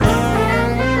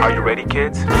Are you ready,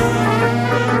 kids?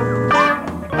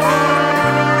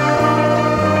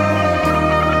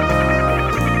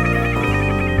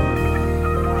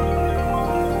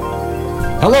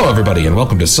 Hello, everybody, and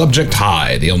welcome to Subject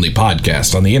High, the only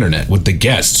podcast on the internet with the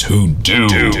guests who do.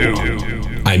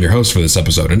 I'm your host for this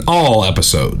episode, and all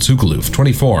episodes, Bleukaloof,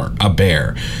 24, a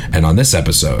bear. And on this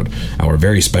episode, our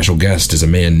very special guest is a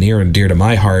man near and dear to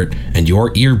my heart and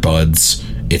your earbuds.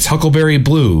 It's Huckleberry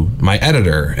Blue, my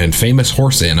editor and famous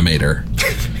horse animator.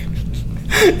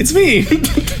 It's me.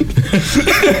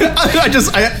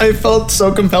 I felt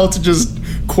so compelled to just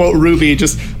quote Ruby,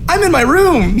 I'm in my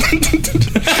room.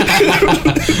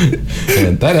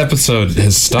 And that episode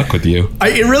has stuck with you.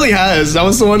 It really has. That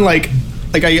was the one I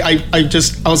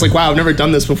was like, wow, I've never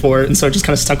done this before, and so it just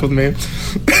kind of stuck with me.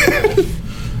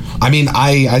 I mean,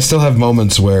 I still have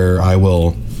moments where I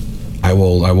will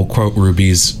quote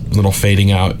Ruby's little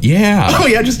fading out. Yeah. Oh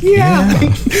yeah, just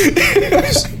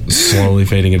slowly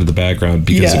fading into the background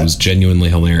because it was genuinely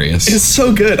hilarious. It's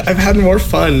so good. I've had more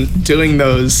fun doing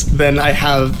those than I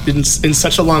have in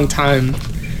such a long time,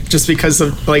 just because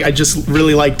of I just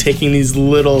really like taking these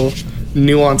little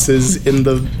nuances in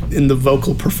the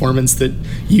vocal performance that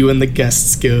you and the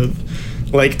guests give.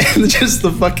 Just the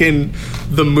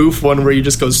moof one where you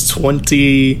just goes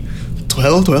 20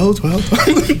 12.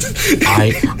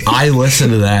 I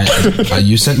listened to that.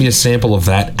 You sent me a sample of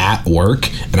that at work,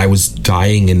 and I was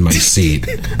dying in my seat,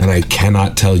 and I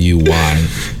cannot tell you why.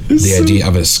 The idea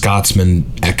of a Scotsman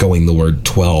echoing the word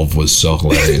 12 was so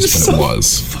hilarious, but it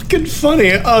was fucking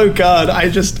funny. Oh god, I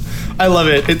love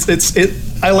it.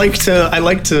 I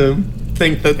like to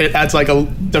think that it adds a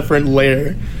different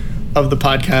layer of the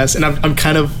podcast, and I'm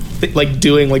kind of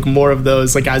doing more of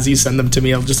those. As you send them to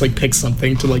me, I'll just pick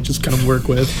something to just kind of work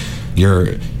with.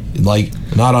 You're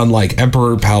not unlike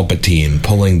Emperor Palpatine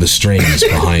pulling the strings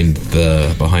behind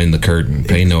the curtain.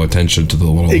 Pay no attention to the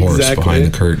little horse behind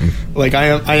the curtain.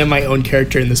 I am my own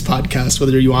character in this podcast,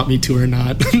 whether you want me to or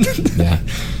not. Yeah.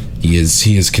 He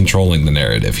is controlling the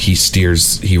narrative. He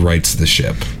writes the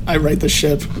ship. I write the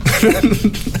ship.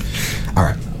 All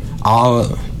right.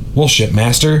 Well,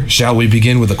 Shipmaster, shall we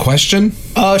begin with a question?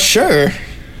 Sure.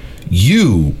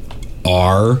 You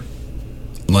are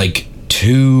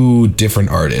two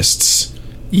different artists.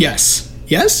 Yes.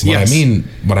 What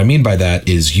I mean by that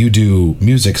is you do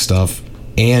music stuff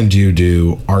and you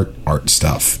do art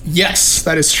stuff. Yes,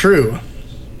 that is true.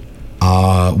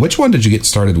 Which one did you get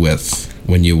started with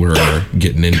when you were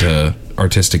getting into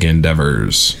artistic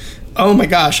endeavors? Oh my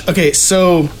gosh. Okay,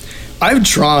 so I've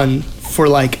drawn for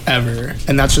ever,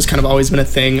 and that's just kind of always been a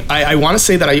thing. I want to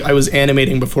say that I was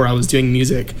animating before I was doing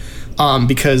music,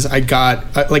 because I'd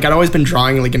always been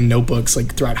drawing in notebooks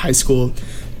throughout high school,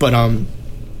 but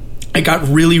I got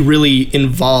really, really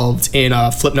involved in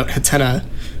Flipnote Hatena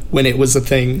when it was a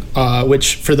thing,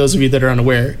 which for those of you that are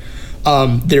unaware,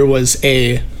 there was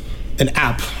an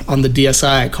app on the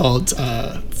DSi called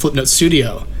Flipnote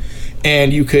Studio.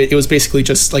 And it was basically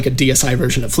just a DSi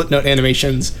version of Flipnote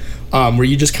animations, where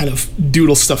you just kind of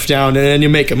doodle stuff down and then you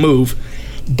make a move.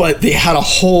 But they had a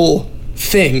whole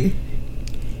thing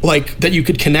that you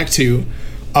could connect to,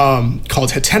 called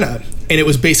Hatena. And it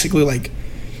was basically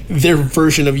their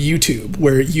version of YouTube,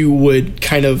 where you would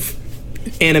kind of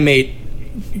animate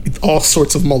all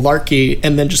sorts of malarkey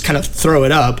and then just kind of throw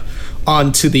it up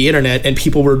onto the internet, and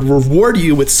people would reward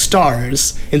you with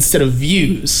stars instead of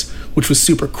views, which was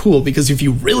super cool, because if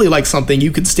you really like something,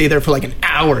 you could stay there for an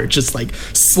hour just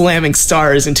slamming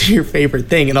stars into your favorite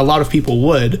thing, and a lot of people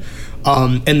would.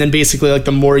 And then basically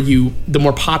the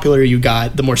more popular you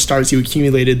got, the more stars you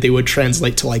accumulated, they would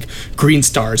translate to green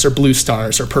stars or blue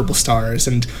stars or purple stars,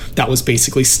 and that was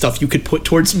basically stuff you could put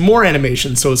towards more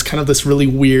animation. So it's kind of this really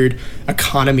weird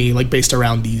economy based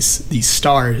around these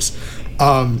stars.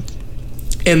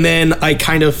 And then I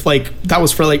kind of that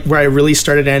was for where I really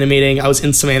started animating. I was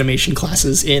in some animation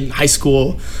classes in high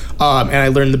school, and I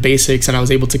learned the basics, and I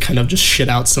was able to kind of just shit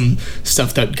out some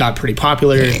stuff that got pretty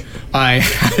popular. I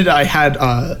had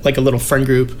a little friend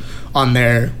group on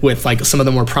there with some of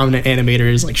the more prominent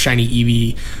animators like Shiny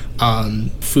Eevee,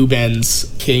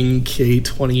 Fubens, King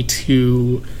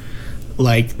K22.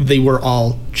 They were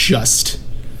all just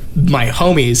my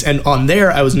homies, and on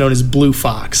there I was known as Blue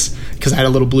Fox, because I had a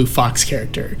little Blue Fox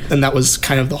character, and that was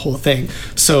kind of the whole thing.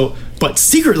 So, but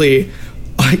secretly,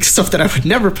 stuff that I would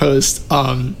never post,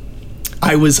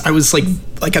 I was at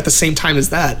the same time as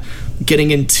that,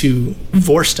 getting into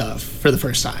vor stuff for the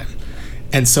first time.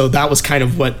 And so that was kind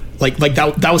of what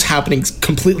that was happening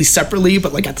completely separately,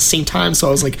 but at the same time. So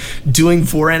I was doing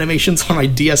vor animations on my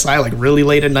DSi really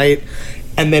late at night.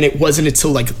 And then it wasn't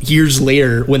until years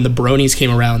later, when the bronies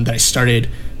came around, that I started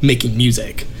making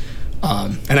music.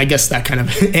 And I guess that kind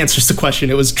of answers the question.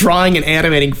 It was drawing and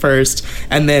animating first,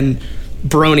 and then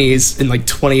bronies in like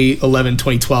 2011,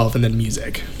 2012, and then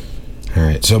music. All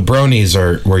right. So bronies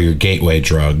were your gateway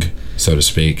drug, so to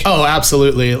speak. Oh,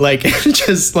 absolutely. Like,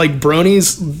 just like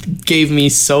bronies gave me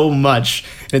so much.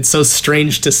 And it's so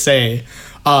strange to say,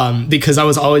 because I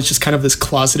was always just kind of this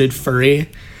closeted furry.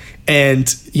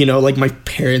 And, you know, like my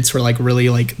parents were like really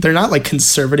like, they're not like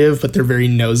conservative, but they're very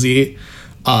nosy.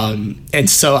 And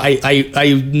so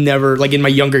I never, like in my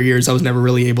younger years, I was never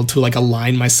really able to like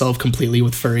align myself completely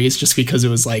with furries, just because it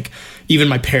was like, even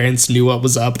my parents knew what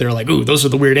was up. They were like, ooh, those are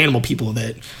the weird animal people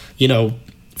that, you know,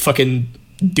 fucking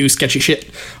do sketchy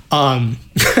shit. But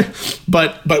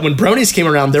when bronies came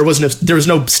around, there was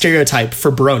no stereotype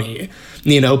for brony.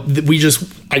 You know, we just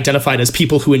identified as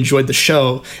people who enjoyed the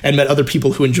show and met other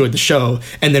people who enjoyed the show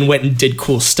and then went and did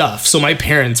cool stuff. So my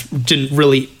parents didn't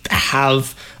really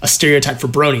have a stereotype for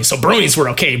bronies. So bronies were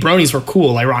okay. Bronies were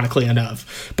cool, ironically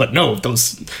enough. But no,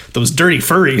 those dirty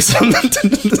furries.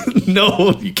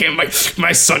 No, you can't.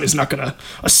 My son is not going to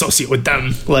associate with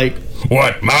them. Like,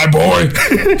 what? My boy?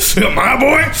 My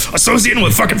boy? Associating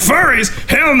with fucking furries?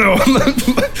 Hell no.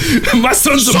 My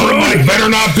son's a brony. Better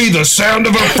not be the sound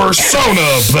of a persona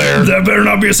up there. That better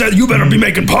not be a sound. You better be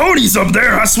making ponies up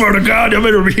there. I swear to God, you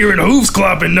better be hearing hooves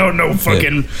clopping. No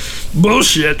fucking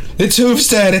bullshit. It's hooves,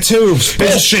 Dad. It's hooves.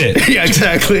 Bullshit. Yeah,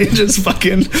 exactly. Just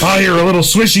fucking. I hear a little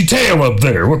swishy tail up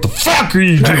there. What the fuck are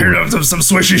you doing? I hear some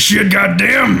swishy shit. God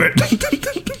damn it.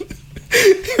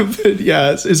 But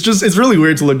yeah, it's really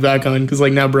weird to look back on, because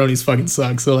like now bronies fucking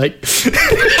suck. So like.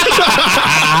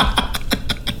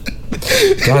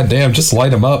 God damn, just light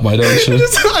them up, why don't you?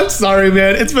 I'm sorry,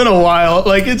 man. It's been a while.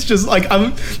 Like, it's just like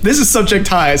this is subject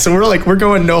high, so we're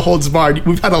going no holds barred.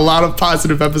 We've had a lot of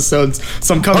positive episodes,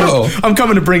 so I'm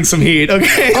coming to bring some heat.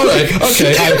 Okay. All right.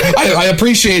 Okay. I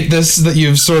appreciate this, that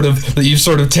you've sort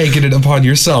of taken it upon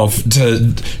yourself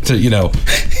to you know,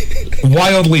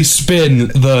 wildly spin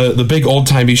the big old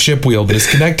timey ship wheel that is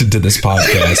connected to this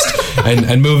podcast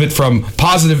and move it from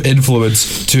positive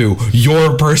influence to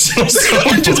your personal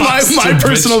just my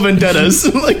personal vendettas.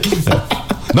 Like,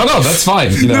 no, that's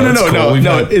fine. You know,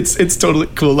 no. It's totally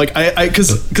cool. Like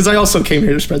because I also came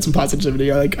here to spread some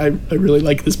positivity. I really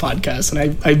like this podcast,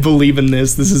 and I believe in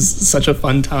this. This is such a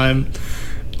fun time.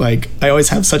 Like, I always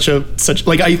have such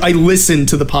I listen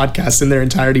to the podcast in their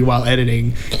entirety while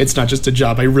editing. It's not just a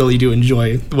job. I really do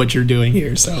enjoy what you're doing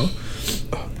here. So.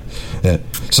 Yeah.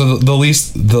 So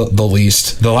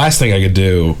the last thing I could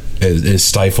do is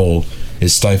stifle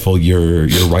your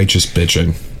righteous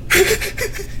bitching.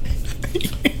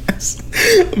 Yes.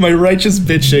 My righteous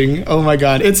bitching. Oh my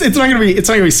God. It's not gonna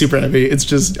be super heavy. It's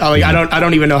just like, I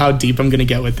don't even know how deep I'm gonna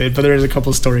get with it, but there's a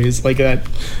couple stories like that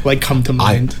like come to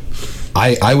mind.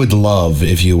 I would love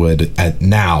if you would at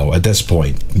this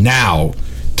point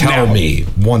tell me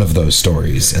one of those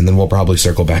stories, and then we'll probably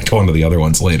circle back to one of the other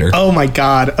ones later. Oh my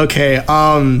God. Okay.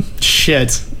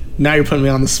 Shit. Now you're putting me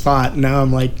on the spot. Now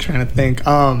I'm like trying to think.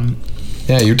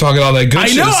 Yeah, you're talking all that good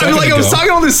shit. I know. I was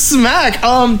talking all this smack.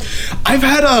 I've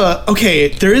had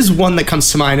there is one that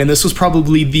comes to mind, and this was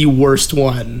probably the worst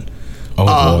one.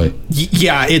 Oh boy.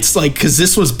 Yeah, it's like, because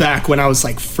this was back when I was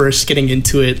like first getting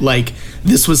into it. Like,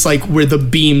 this was like where the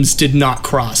beams did not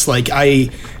cross. Like,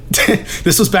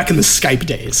 this was back in the Skype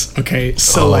days. Okay,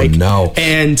 so no.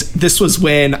 And this was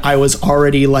when I was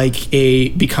already like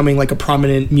becoming like a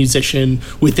prominent musician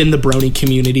within the brony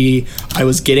community. I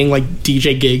was getting like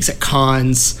DJ gigs at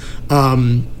cons,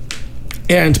 and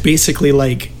basically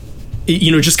like,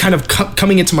 you know, just kind of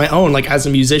coming into my own like as a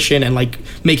musician and like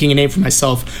making a name for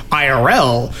myself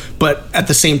IRL. But at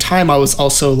the same time, I was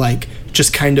also like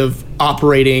just kind of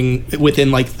operating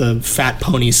within like the Fat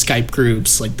Pony Skype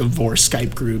groups, like the Vor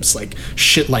Skype groups, like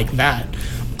shit like that.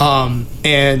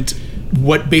 And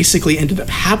what basically ended up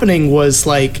happening was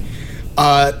like,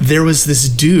 there was this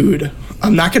dude,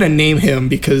 I'm not going to name him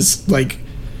because like,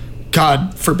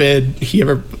 God forbid he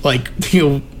ever like,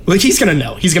 he's going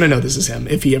to know this is him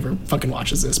if he ever fucking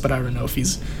watches this, but I don't know if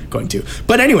he's going to.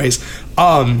 But anyways,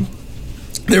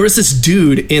 there was this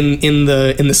dude in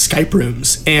the Skype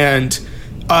rooms, and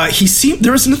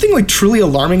there was nothing like truly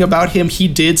alarming about him. He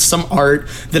did some art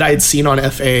that I had seen on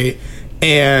FA,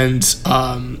 and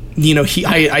you know,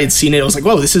 I had seen it. I was like,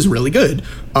 whoa, this is really good.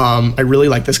 I really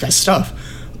like this guy's stuff.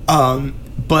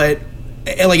 But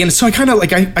like, and so I kind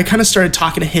of started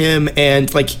talking to him,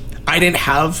 and like, I didn't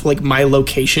have like my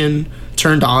location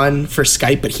turned on for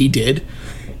Skype, but he did.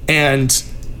 And,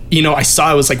 you know, I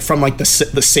saw it was like from like the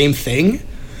same thing.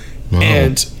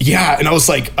 And yeah, and I was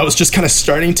just kind of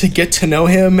starting to get to know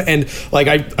him, and like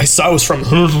I saw it was from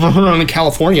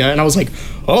California, and I was like,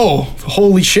 oh,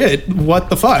 holy shit, what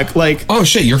the fuck? Like, oh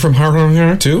shit, you're from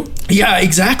Harvard too? Yeah,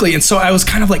 exactly. And so I was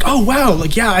kind of like, oh wow,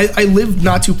 like yeah, I live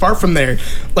not too far from there.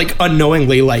 Like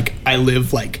unknowingly, like I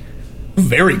live like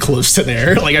very close to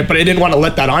there, like but I didn't want to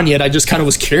let that on yet. I just kind of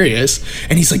was curious.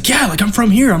 And he's like, yeah, like I'm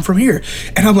from here,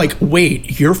 and I'm like,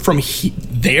 wait, you're from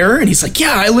there? And he's like,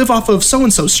 yeah, I live off of so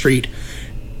and so street.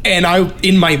 And I,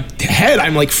 in my head,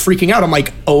 I'm like freaking out. I'm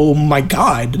like, oh my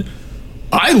god,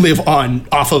 I live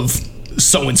off of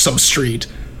so and so street.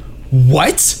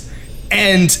 What?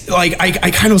 And like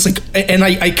I kind of was like, and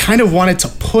I kind of wanted to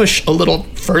push a little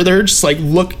further, just like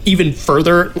look even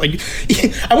further, like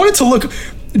I wanted to look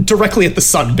directly at the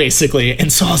sun, basically.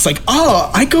 And so I was like,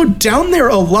 oh, I go down there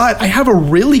a lot. I have a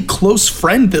really close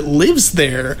friend that lives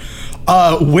there.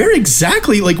 Where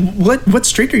exactly? Like, what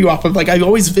street are you off of? Like, I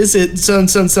always visit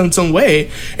some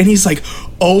way. And he's like,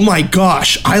 oh my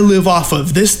gosh, I live off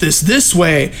of this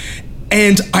way.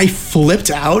 And I flipped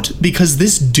out because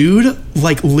this dude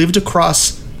like lived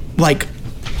across, like,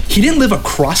 he didn't live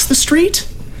across the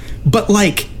street, but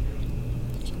like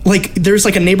there's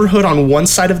like a neighborhood on one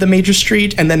side of the major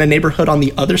street and then a neighborhood on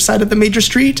the other side of the major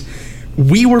street.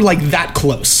 We were like that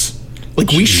close. Like,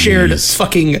 we shared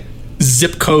fucking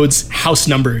zip codes, house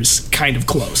numbers, kind of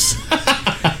close.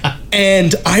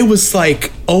 And I was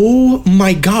like, oh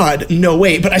my god, no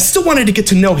way. But I still wanted to get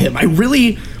to know him. I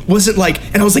really wasn't like,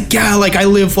 and I was like, yeah, like I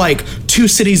live like 2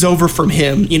 cities over from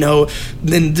him, you know,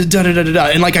 then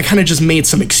and like I kind of just made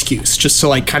some excuse just to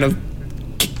like kind of,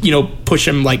 you know, push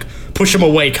him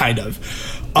away, kind of.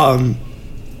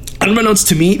 Unbeknownst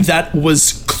to me, that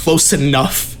was close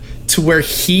enough to where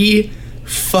he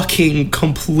fucking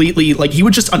completely, like, he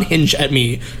would just unhinge at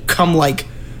me come like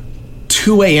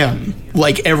 2 a.m.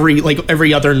 like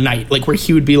every other night, like where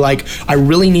he would be like, I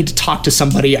really need to talk to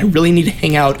somebody, I really need to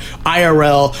hang out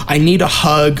IRL, I need a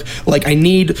hug, like I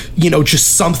need, you know,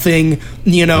 just something,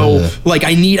 you know, like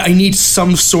I need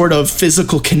some sort of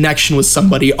physical connection with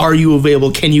somebody. Are you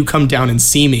available? Can you come down and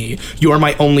see me? You are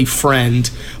my only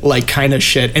friend, like kind of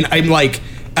shit. And I'm like,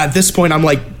 at this point I'm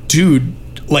like, dude,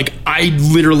 like I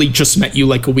literally just met you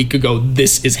like a week ago.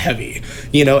 This is heavy,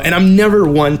 you know. And I'm never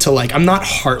one to like, I'm not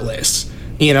heartless,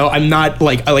 you know. I'm not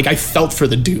like I felt for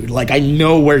the dude. Like I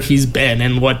know where he's been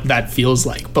and what that feels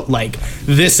like. But like,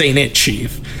 this ain't it,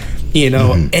 chief, you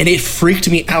know. And it freaked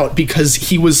me out because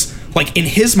he was like, in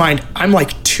his mind, I'm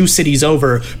like 2 cities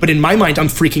over, but in my mind, I'm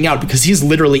freaking out because he's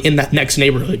literally in that next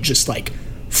neighborhood, just like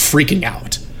freaking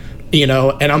out, you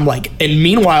know. And I'm like, and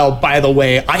meanwhile, by the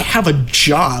way, I have a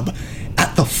job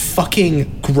at the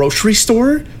fucking grocery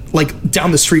store, like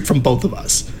down the street from both of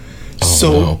us.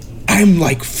 No. I'm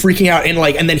like freaking out, and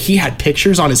like, and then he had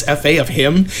pictures on his FA of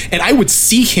him, and I would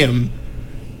see him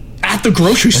at the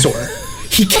grocery store.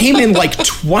 He came in like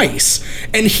twice,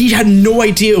 and he had no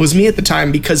idea it was me at the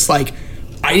time because like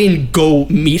I didn't go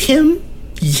meet him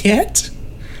yet.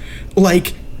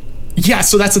 Like, yeah,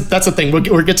 so that's a thing.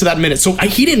 We'll get to that in a minute. So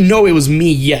he didn't know it was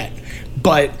me yet,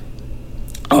 but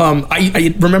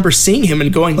I remember seeing him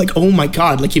and going like, oh my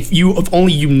god, like if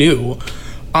only you knew.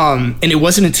 And it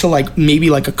wasn't until like maybe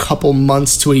like a couple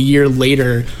months to a year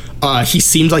later, he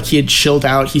seemed like he had chilled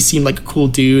out. He seemed like a cool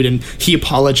dude, and he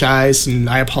apologized, and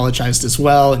I apologized as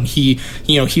well. And he,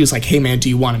 you know, he was like, hey man, do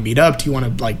you want to meet up? Do you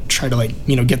want to like try to like,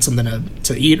 you know, get something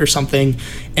to eat or something?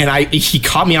 And he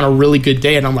caught me on a really good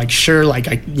day, and I'm like, sure, like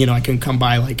I can come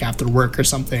by like after work or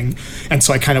something. And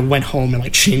so I kind of went home and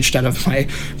like changed out of my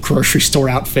grocery store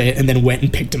outfit and then went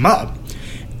and picked him up.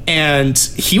 And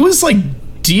he was like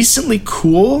decently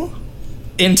cool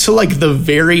until like the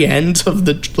very end of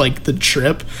the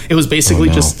trip. It was basically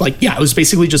just like, yeah, it was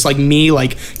basically just like me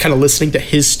like kind of listening to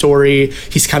his story.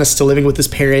 He's kind of still living with his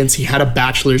parents. He had a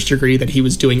bachelor's degree that he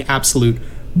was doing absolute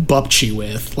bupchi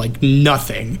with, like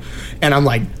nothing. And I'm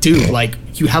like, dude, like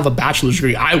you have a bachelor's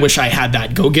degree. I wish I had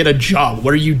that. Go get a job.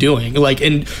 What are you doing? Like,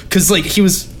 and because like he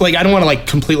was like, I don't want to like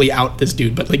completely out this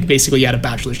dude, but like basically he had a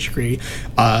bachelor's degree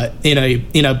in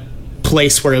a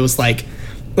place where it was like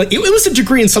it was a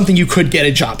degree in something you could get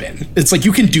a job in. It's like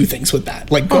you can do things with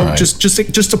that. Like go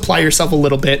just apply yourself a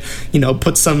little bit, you know,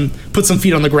 put some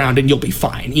feet on the ground and you'll be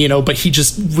fine, you know. But he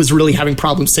just was really having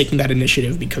problems taking that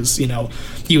initiative because, you know,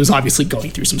 he was obviously going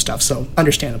through some stuff. So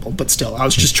understandable, but still, I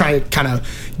was just trying to kind of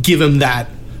give him that,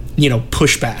 you know,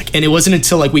 pushback. And it wasn't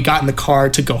until like we got in the car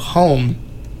to go home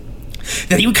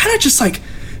that he would kind of just like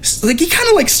like he kind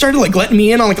of like started like letting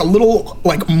me in on like a little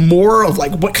like more of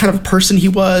like what kind of person he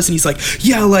was, and he's like,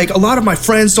 yeah, like a lot of my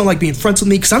friends don't like being friends with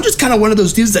me because I'm just kind of one of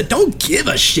those dudes that don't give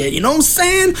a shit, you know what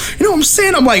I'm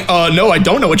saying? I'm like, no, I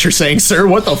don't know what you're saying, sir.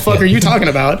 What the fuck are you talking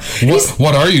about?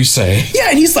 What are you saying? Yeah,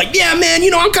 and he's like, yeah, man,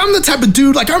 I'm the type of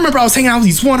dude, like I remember I was hanging out with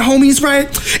these one homies, right,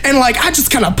 and like I just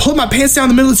kind of pulled my pants down in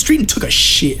the middle of the street and took a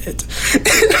shit and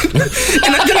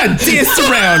then I danced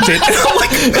around it, and I'm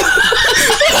like,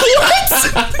 what?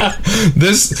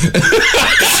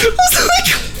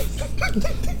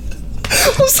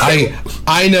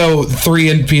 I know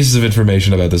 3 pieces of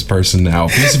information about this person now.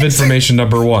 Piece of information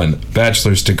number 1,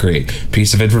 bachelor's degree.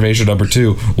 Piece of information number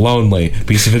 2, lonely.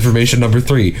 Piece of information number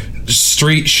 3,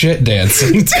 street shit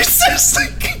dancing.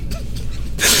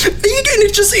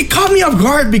 It caught me off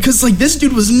guard because like this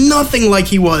dude was nothing like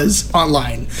he was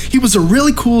online. He was a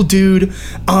really cool dude.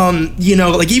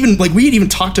 Like even like we had even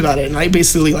talked about it, and I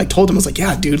basically like told him, I was like,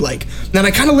 yeah, dude, like, then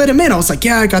I kind of let him in. I was like,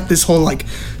 yeah, I got this whole like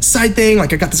side thing,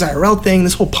 like I got this IRL thing,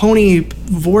 this whole pony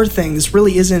vor thing. This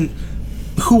really isn't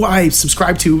who I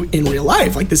subscribe to in real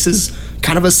life. Like this is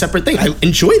kind of a separate thing. I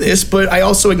enjoy this, but I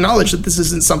also acknowledge that this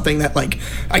isn't something that like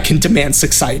I can demand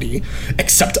society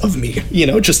accept of me,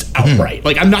 just outright.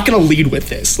 Like I'm not gonna lead with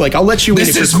this. Like I'll let you in.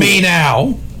 This is me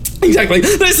now. Exactly.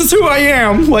 This is who I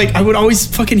am. Like I would always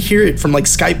fucking hear it from like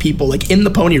Skype people, like in the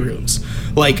pony rooms.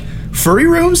 Like furry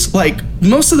rooms, like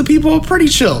most of the people are pretty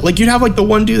chill. Like you'd have like the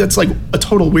one dude that's like a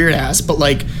total weird ass, but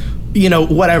like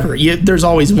whatever. There's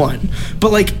always one.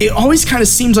 But like it always kind of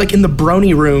seems like in the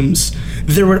brony rooms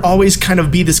there would always kind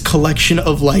of be this collection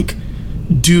of like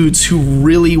dudes who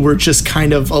really were just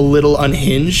kind of a little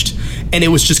unhinged, and it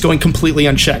was just going completely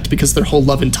unchecked because their whole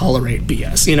love and tolerate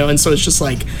BS, and so it's just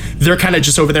like they're kind of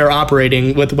just over there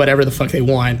operating with whatever the fuck they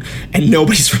want, and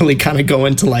nobody's really kind of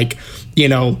going to like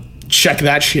check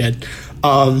that shit.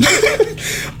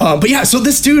 But yeah, so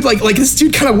this dude like this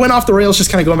dude kind of went off the rails.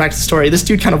 Just kind of going back to the story, this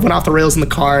dude kind of went off the rails in the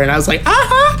car, and I was like,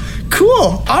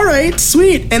 cool, all right,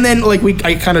 sweet. And then like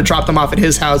I kind of dropped him off at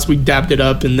his house, we dabbed it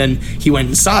up, and then he went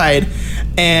inside,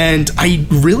 and I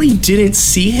really didn't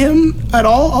see him at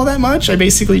all that much. I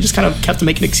basically just kind of kept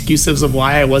making excuses of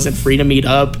why I wasn't free to meet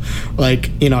up. Like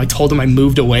I told him I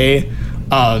moved away,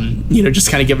 just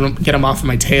kind of get him off of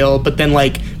my tail. But then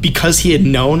like because he had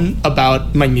known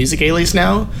about my music alias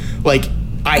now, like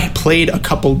I played a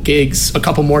couple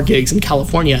more gigs in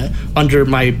California under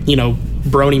my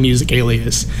brony music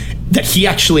alias that he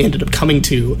actually ended up coming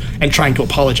to and trying to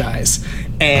apologize.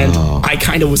 And I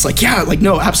kind of was like, yeah, like,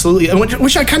 no, absolutely.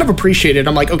 Which I kind of appreciated.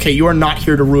 I'm like, okay, you are not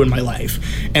here to ruin my life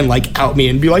and like out me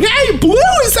and be like, hey, Blue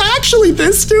is actually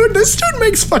this dude. This dude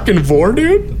makes fucking vor,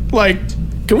 dude. Like,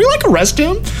 can we like arrest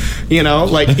him?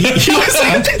 Like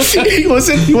he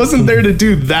wasn't there to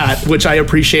do that, which I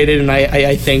appreciated, and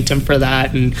I thanked him for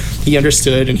that, and he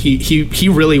understood, and he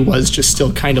really was just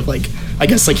still kind of like, I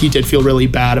guess like he did feel really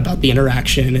bad about the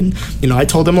interaction, and I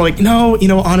told him like, no,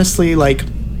 honestly, like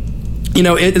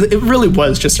it really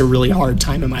was just a really hard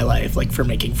time in my life, like for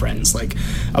making friends. Like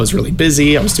I was really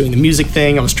busy, I was doing the music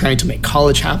thing, I was trying to make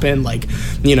college happen, like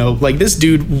like this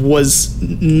dude was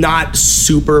not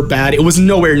super bad. It was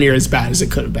nowhere near as bad as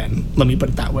it could have been, let me put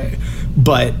it that way.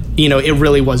 But it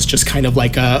really was just kind of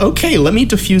like okay, let me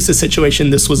diffuse the situation.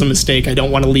 This was a mistake. I don't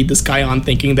want to lead this guy on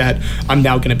thinking that I'm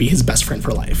now going to be his best friend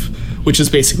for life, which is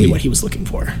basically what he was looking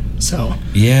for. So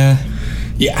yeah.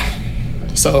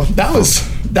 So that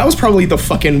was probably the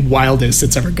fucking wildest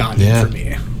it's ever gotten for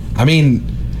me. I mean,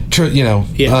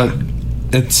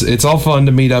 it's all fun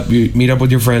to meet up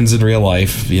with your friends in real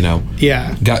life.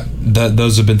 Yeah.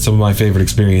 Those have been some of my favorite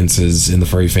experiences in the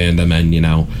furry fandom, and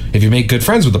if you make good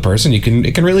friends with a person, it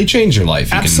can really change your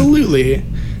life. You absolutely.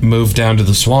 Move down to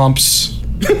the swamps.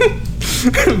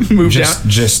 Move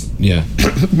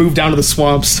down to the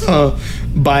swamps.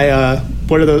 By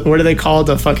what are they called?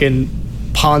 A fucking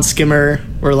pond skimmer,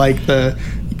 or like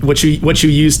what you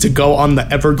use to go on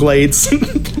the Everglades.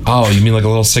 Oh, you mean like a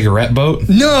little cigarette boat?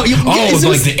 No. It's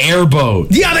like the airboat.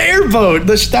 Yeah, the airboat.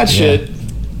 That shit.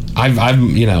 I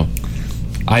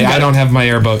don't have my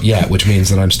airboat yet, which means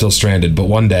that I'm still stranded. But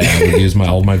one day I will use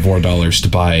all my vor dollars to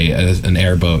buy an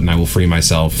airboat, and I will free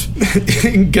myself.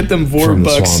 Get them vor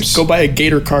bucks. Go buy a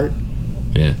gator cart.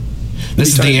 Yeah. This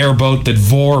is the airboat that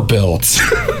vor built.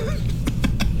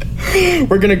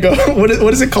 We're gonna go. What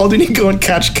is it called when you go and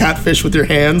catch catfish with your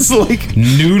hands? Like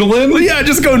noodling? Yeah,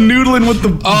 just go noodling with the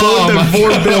boat that vor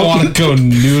built. I want to go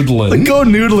noodling. Like, go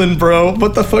noodling, bro.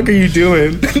 What the fuck are you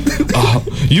doing?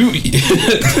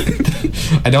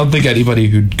 I don't think anybody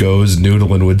who goes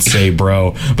noodling would say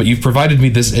bro, but you've provided me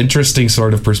this interesting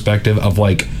sort of perspective of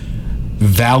like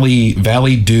valley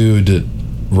dude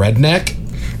redneck.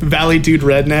 Valley dude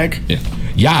redneck.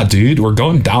 Yeah, dude, we're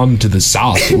going down to the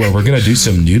south where we're gonna do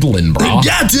some noodling, bro.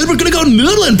 Yeah, dude, we're gonna go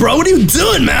noodling, bro. What are you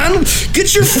doing, man?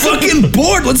 Get your fucking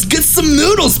board. Let's get some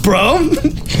noodles, bro.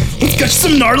 Let's get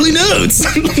some gnarly nudes.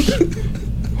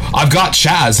 I've got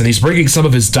Chaz, and he's bringing some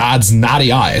of his dad's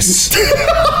natty ice.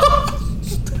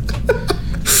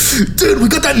 Dude, we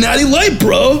got that natty light,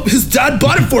 bro. His dad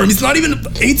bought it for him. He's not even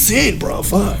 18, bro.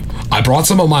 Fuck. I brought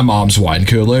some of my mom's wine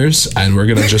coolers, and we're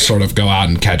gonna just sort of go out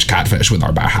and catch catfish with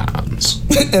our bare hands.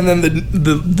 And then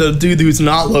the dude who's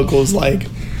not local is like,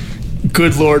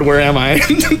 good lord, where am I?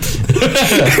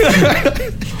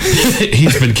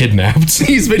 He's been kidnapped.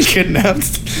 He's been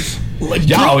kidnapped. Like,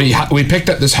 yeah, we picked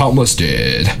up this homeless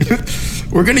dude.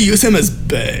 We're gonna use him as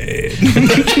bait.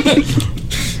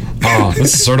 Oh,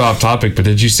 this is sort of off topic, but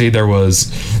did you see there was...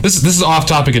 This is off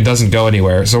topic and doesn't go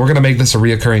anywhere, so we're going to make this a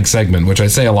reoccurring segment, which I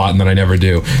say a lot and then I never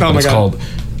do. Oh, my God.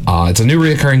 It's a new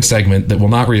reoccurring segment that will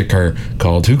not reoccur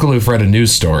called Bleukaloof Read a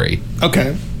News Story.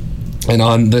 Okay. And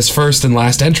on this first and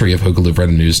last entry of Bleukaloof Read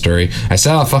a News Story, I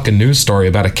saw a fucking news story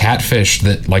about a catfish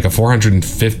that, like a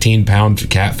 415-pound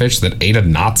catfish that ate a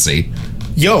Nazi.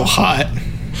 Yo, hot.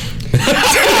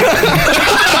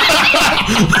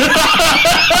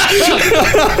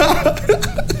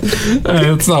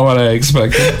 That's not what I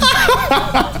expected.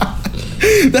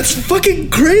 That's fucking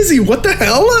crazy. What the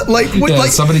hell? Like, what? Yeah,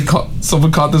 like,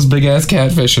 someone caught this big ass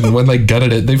catfish, and when they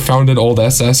gutted it, they found an old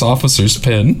SS officer's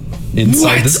pin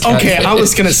inside what? this catfish. Okay, I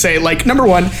was gonna say, like, number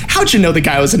one, how'd you know the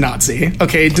guy was a Nazi?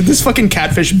 Okay, did this fucking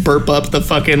catfish burp up the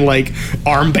fucking like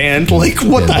armband? Like,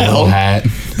 what the hell? Hat.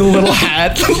 The little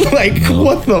hat. Like,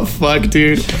 what the fuck,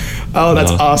 dude? Oh,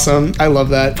 that's awesome. I love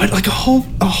that. But like a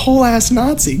whole ass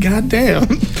Nazi. Goddamn.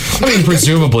 I mean,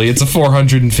 presumably it's a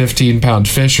 415-pound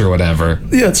fish or whatever.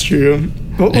 Yeah, that's true.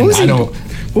 What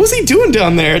was he doing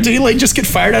down there? Did he like just get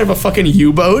fired out of a fucking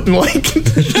U-boat and like,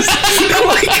 just,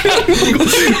 like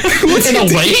what's in a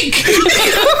lake?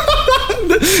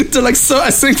 They're like, so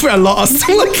I think we're lost.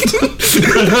 Like,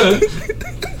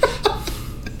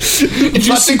 if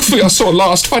you think we are so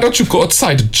lost, why don't you go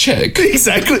outside and check?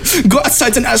 Exactly. Go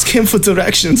outside and ask him for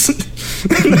directions.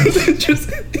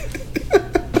 Just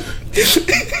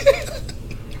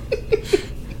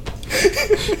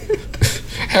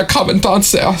Herr Commandant,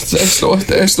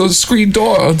 there's no screen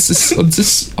door on this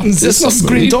there's no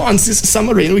screen door on this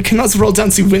submarine. We cannot roll down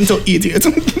the window, idiot.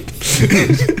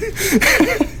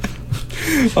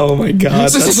 Oh my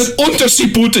god. This is an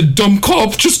Unterseeboote, dumb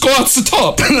cop. Just go out the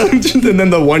top. And then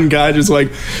the one guy just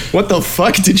like, what the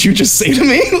fuck did you just say to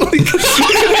me? Like,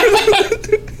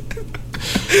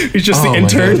 he's just the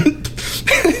intern.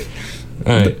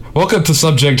 Alright. Welcome to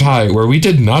Subject High, where we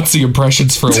did Nazi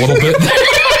impressions for a little bit.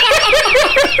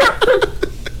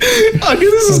 I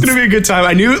knew this was gonna be a good time.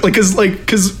 I knew, like,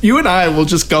 cause you and I will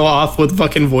just go off with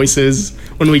fucking voices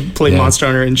when we play Monster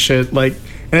Hunter and shit, like,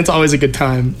 and it's always a good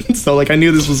time. So, like, I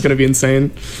knew this was gonna be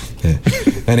insane. Yeah.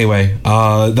 Anyway,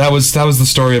 that was the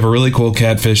story of a really cool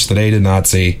catfish that ate a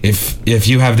Nazi. If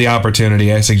you have the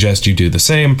opportunity, I suggest you do the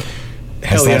same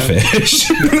as that fish.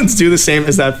 Let's do the same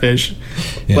as that fish.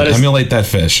 Yeah, emulate that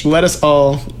fish. Let us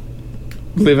all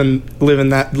live in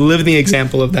the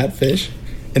example of that fish.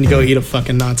 And go eat a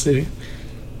fucking Nazi.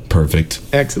 Perfect.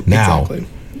 Now, exactly.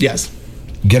 Yes.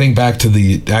 Getting back to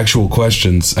the actual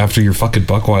questions after your fucking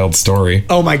Buckwild story.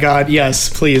 Oh my god, yes,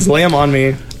 please lay them on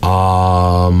me.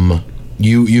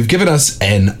 You've given us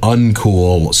an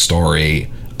uncool story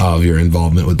of your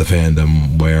involvement with the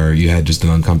fandom where you had just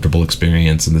an uncomfortable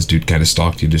experience and this dude kind of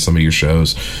stalked you to some of your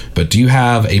shows. But do you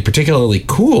have a particularly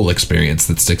cool experience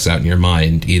that sticks out in your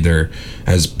mind, either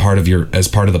as part of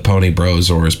the Pony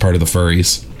Bros or as part of the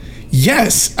furries?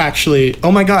 Yes, actually.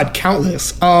 Oh my god,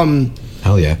 countless. Hell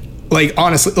yeah. Like,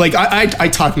 honestly, like I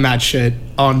talk mad shit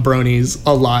on bronies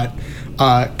a lot,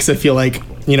 because I feel like,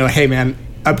 you know, hey man,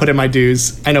 I put in my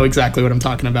dues. I know exactly what I'm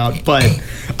talking about. But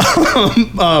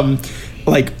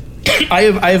like,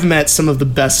 I have met some of the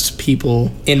best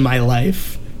people in my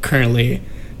life currently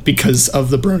because of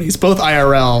the bronies, both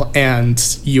IRL and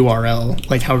URL,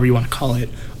 like however you want to call it.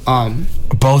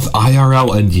 Both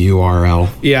IRL and URL.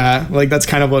 Yeah, like that's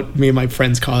kind of what me and my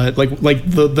friends call it. Like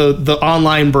the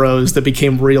online bros that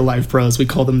became real life bros, we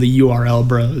call them the URL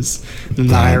bros,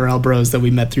 and the IRL bros that we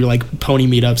met through like pony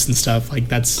meetups and stuff. Like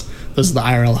those are the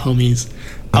IRL homies.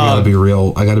 I gotta be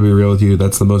real with you.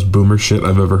 That's the most boomer shit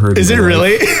I've ever heard. Is it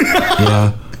really?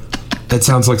 Yeah. That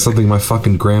sounds like something my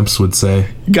fucking Gramps would say.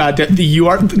 God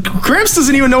damn, Gramps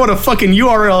doesn't even know what a fucking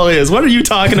URL is. What are you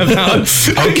talking about?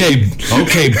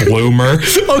 okay, Bloomer.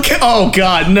 Okay, oh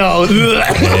God, no.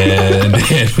 And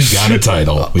we got a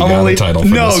title. We got a title for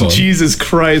this one. Jesus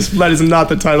Christ, that is not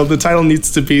the title. The title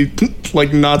needs to be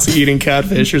like Nazi eating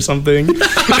catfish or something.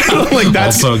 Like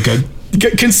that's also good.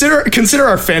 Consider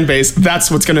our fan base. That's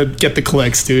what's gonna get the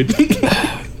clicks, dude.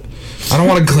 I don't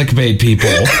want to clickbait people.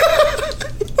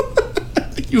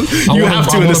 You have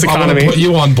to in this economy. I want to put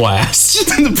you on blast.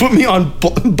 Put me on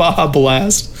Baja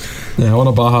Blast. Yeah, I want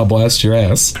to Baja Blast your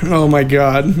ass. Oh my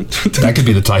God. That could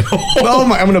be the title.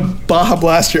 I'm gonna Baja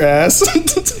Blast your ass.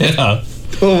 Yeah.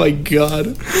 Oh my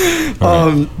God.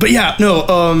 Right. But yeah,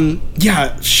 no.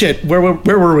 Yeah. Shit. Where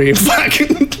were we? Fuck.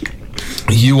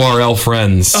 URL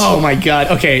friends. Oh my God.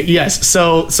 Okay. Yes.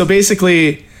 So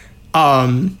basically,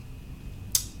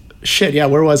 shit. Yeah.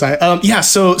 Where was I? Yeah.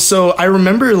 So I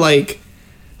remember like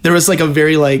there was like a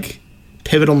very like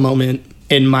pivotal moment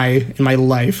in my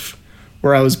life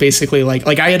where I was basically like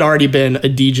I had already been a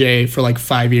DJ for like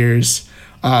 5 years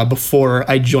before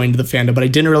I joined the fandom, but I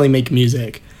didn't really make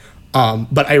music.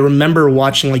 But I remember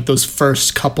watching like those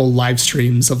first couple live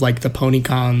streams of like the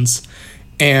PonyCons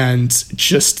and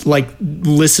just like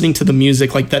listening to the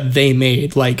music like that they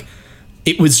made. Like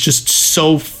it was just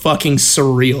so fucking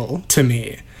surreal to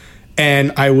me.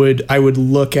 And I would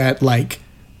look at like,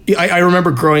 I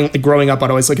remember growing up, I'd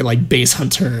always look at like Bass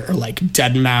Hunter or like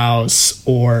Deadmau5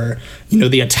 or, you know,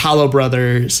 the Italo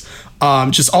Brothers,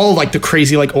 just all like the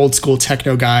crazy like old school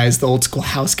techno guys, the old school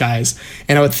house guys.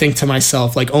 And I would think to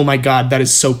myself like, oh my God, that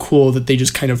is so cool that they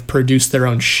just kind of produce their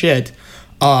own shit.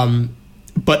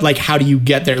 But like, how do you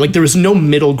get there? Like there was no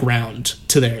middle ground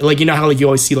to there. Like, you know how like you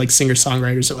always see like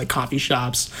singer-songwriters at like coffee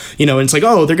shops, you know, and it's like,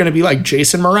 oh, they're going to be like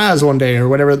Jason Mraz one day or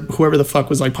whoever the fuck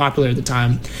was like popular at the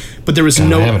time. But there was I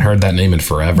haven't heard that name in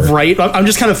forever. Right. I'm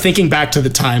just kind of thinking back to the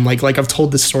time. Like I've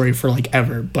told this story for like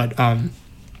ever, but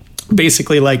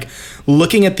basically like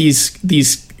looking at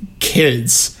these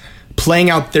kids playing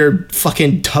out their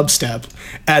fucking dubstep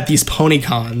at these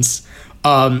PonyCons,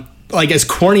 like as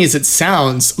corny as it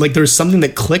sounds, like there's something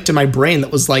that clicked in my brain that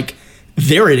was like,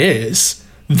 there it is.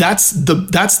 That's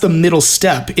the middle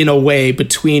step in a way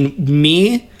between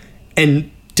me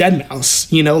and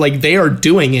Deadmau5, you know, like they are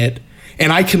doing it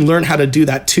and I can learn how to do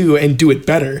that too and do it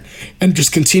better and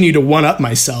just continue to one up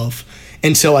myself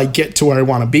until I get to where I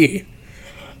want to be.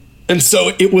 And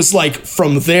so it was like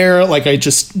from there, like I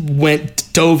just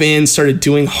dove in, started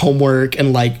doing homework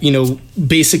and like, you know,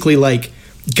 basically like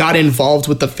got involved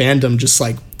with the fandom just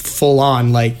like full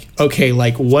on, like, okay,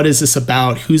 like what is this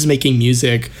about? Who's making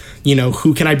music? You know,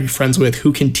 who can I be friends with?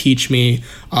 Who can teach me?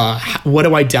 What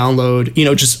do I download? You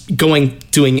know, just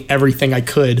doing everything I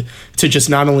could to just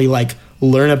not only like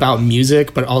learn about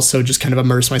music, but also just kind of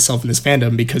immerse myself in this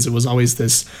fandom because it was always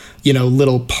this, you know,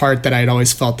 little part that I'd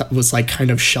always felt that was like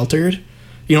kind of sheltered,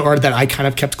 you know, or that I kind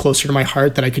of kept closer to my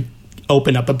heart that I could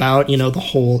open up about, you know, the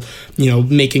whole, you know,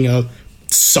 making a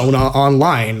Sona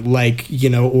online, like, you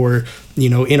know, or, you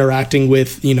know, interacting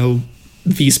with, you know,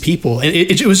 these people. And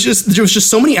it was just, there was just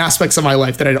so many aspects of my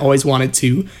life that I'd always wanted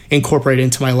to incorporate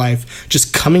into my life,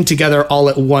 just coming together all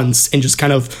at once and just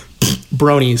kind of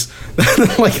bronies.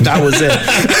 Like that was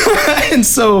it. And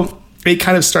so it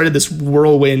kind of started this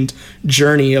whirlwind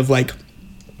journey of like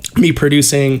me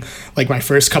producing like my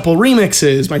first couple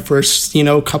remixes, my first, you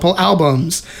know, couple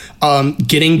albums,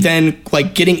 getting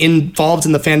involved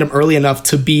in the fandom early enough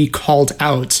to be called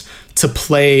out to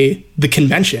play the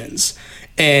conventions.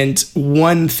 And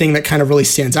one thing that kind of really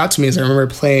stands out to me is I remember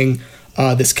playing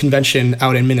this convention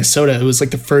out in Minnesota. It was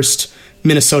like the first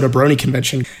Minnesota Brony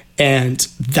convention. And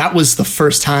that was the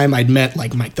first time I'd met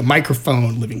like Mike the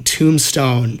Microphone, Living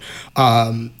Tombstone,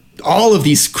 all of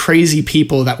these crazy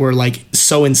people that were like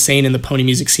so insane in the pony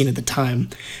music scene at the time.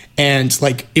 And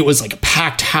like it was like a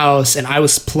packed house and I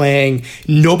was playing,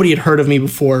 nobody had heard of me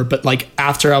before, but like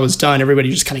after I was done, everybody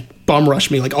just kind of bum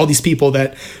rushed me. Like all these people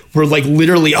that were like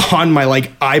literally on my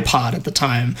like iPod at the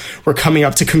time were coming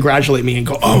up to congratulate me and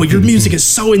go, oh, your music is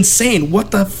so insane,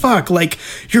 what the fuck, like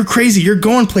you're crazy, you're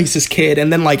going places, kid.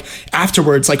 And then like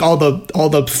afterwards, like all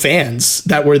the fans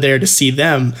that were there to see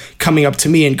them coming up to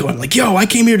me and going like, yo, I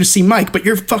came here to see Mike, but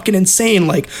you're fucking insane,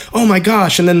 like, oh my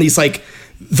gosh. And then these like,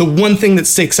 the one thing that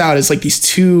sticks out is like these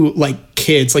two like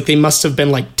kids, like they must have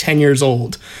been like 10 years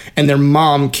old, and their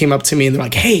mom came up to me and they're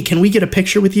like, hey, can we get a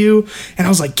picture with you? And I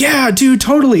was like, yeah, dude,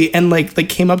 totally. And like they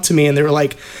came up to me and they were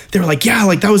like, yeah,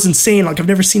 like that was insane, like I've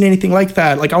never seen anything like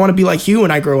that, like I want to be like you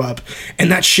when I grow up.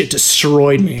 And that shit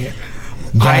destroyed me.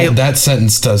 That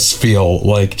sentence does feel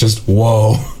like just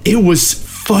whoa. It was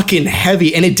fucking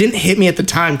heavy, and it didn't hit me at the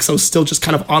time because I was still just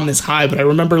kind of on this high. But I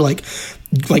remember like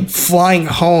flying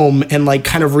home and like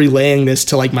kind of relaying this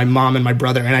to like my mom and my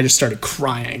brother, and I just started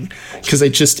crying because it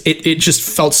just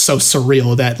felt so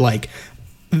surreal that like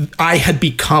I had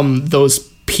become those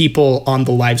people on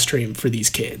the live stream for these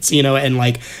kids, you know, and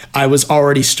like I was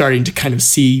already starting to kind of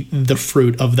see the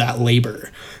fruit of that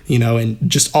labor, you know, and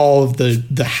just all of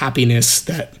the happiness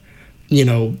that, you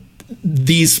know,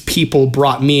 these people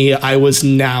brought me. I was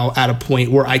now at a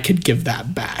point where I could give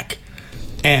that back.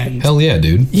 And hell yeah,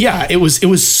 dude. Yeah, it was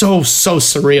so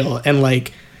surreal, and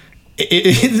like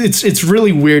it's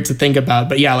really weird to think about.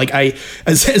 But yeah, like I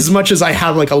as much as I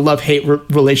have like a love-hate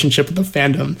relationship with the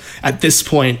fandom at this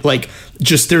point, like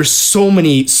just there's so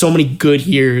many good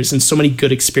years and so many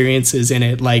good experiences in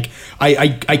it. Like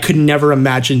I could never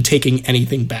imagine taking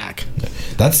anything back.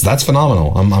 That's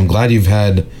phenomenal. I'm glad you've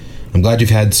had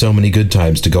so many good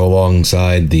times to go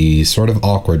alongside the sort of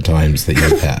awkward times that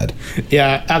you've had.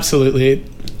 Yeah, absolutely.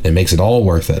 It makes it all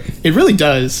worth it. It really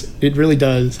does. It really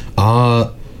does.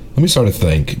 Let me sort of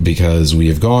think, because we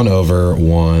have gone over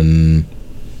one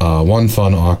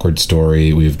fun, awkward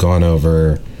story. We've gone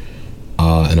over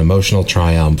an emotional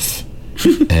triumph,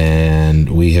 and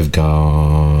we have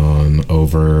gone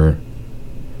over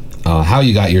how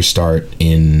you got your start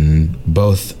in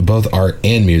both art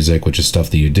and music, which is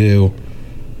stuff that you do,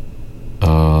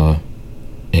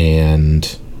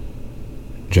 and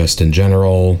just in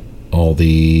general, all of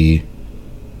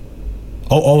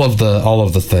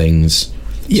the things.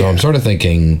 Yeah. So I'm sort of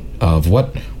thinking of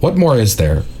what more is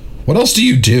there? What else do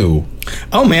you do?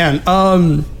 Oh man,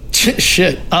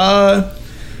 shit.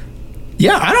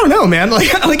 Yeah, I don't know, man.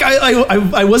 Like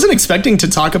I wasn't expecting to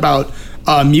talk about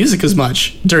music as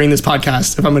much during this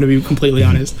podcast, if I'm going to be completely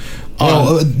honest.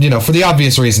 Well, you know, for the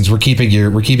obvious reasons, we're keeping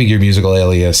your musical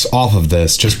alias off of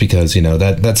this, just because, you know,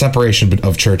 that separation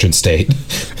of church and state.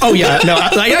 Oh yeah, no,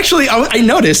 I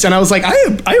noticed, and I was like,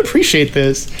 I appreciate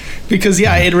this, because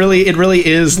yeah, it really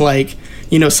is like,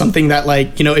 you know, something that,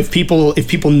 like, you know, if people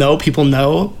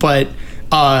know, but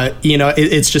you know,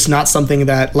 it's just not something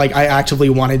that like I actively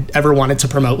ever wanted to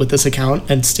promote with this account,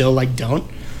 and still like don't.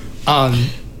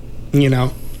 You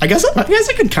know, I guess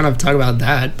I could kind of talk about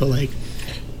that, but like,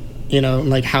 you know,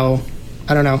 like how,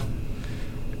 I don't know.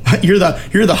 You're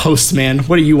the host, man.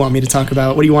 What do you want me to talk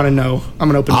about? What do you want to know? I'm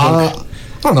an open book. I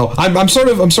don't know. I'm sort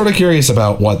of curious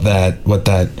about what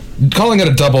that calling it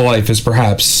a double life is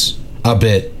perhaps a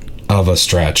bit of a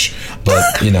stretch,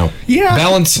 but you know, yeah,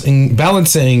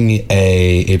 balancing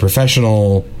a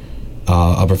professional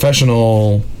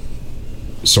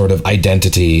sort of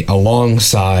identity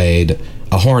alongside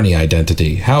a horny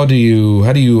identity. How do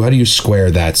you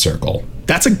square that circle?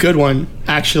 That's a good one,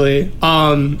 actually.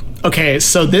 Okay,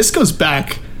 so this goes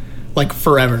back like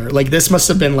forever. Like this must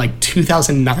have been like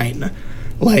 2009.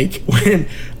 Like when,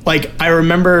 like I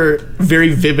remember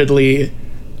very vividly,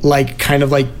 like kind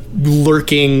of like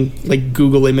lurking like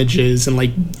Google images and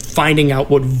like finding out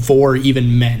what vor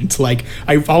even meant. Like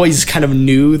I always kind of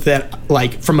knew that,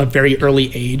 like from a very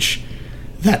early age,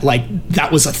 that like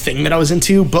that was a thing that I was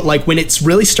into, but like when it's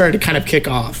really started to kind of kick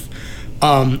off,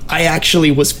 I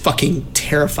actually was fucking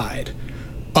terrified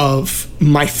of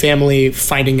my family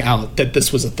finding out that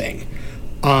this was a thing.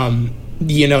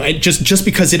 You know, and just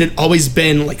because it had always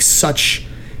been like such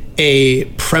a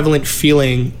prevalent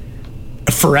feeling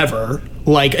forever,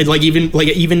 like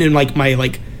even in like my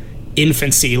like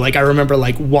infancy, like I remember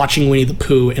like watching Winnie the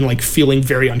Pooh and like feeling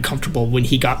very uncomfortable when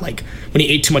he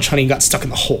ate too much honey and got stuck in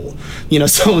the hole, you know.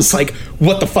 So it was like,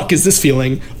 what the fuck is this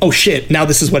feeling? Oh shit, now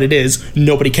this is what it is.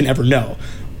 Nobody can ever know.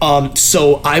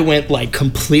 So I went like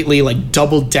completely like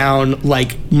doubled down.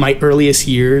 Like my earliest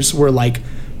years were like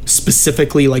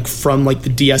specifically like from like the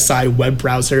DSi web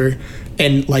browser,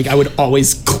 and like I would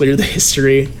always clear the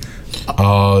history.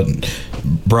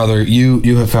 Brother,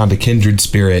 you have found a kindred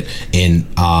spirit in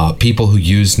people who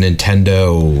use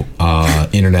Nintendo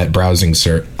internet browsing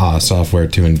software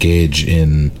to engage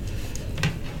in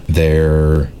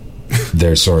their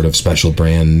sort of special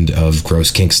brand of gross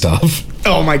kink stuff.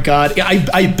 Oh my god,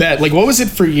 I bet. Like, what was it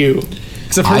for you?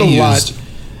 Because I've heard a lot.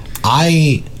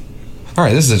 All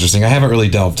right, this is interesting. I haven't really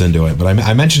delved into it, but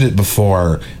I mentioned it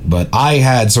before, but I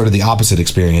had sort of the opposite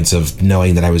experience of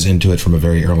knowing that I was into it from a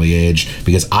very early age,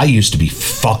 because I used to be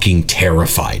fucking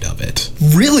terrified of it.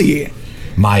 Really?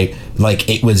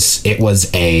 It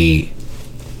was a,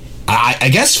 I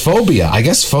guess phobia. I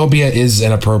guess phobia is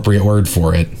an appropriate word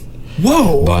for it.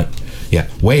 Whoa. But yeah,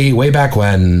 way back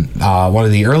when, one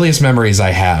of the earliest memories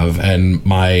I have, and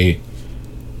my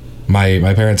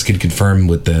parents could confirm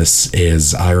with this,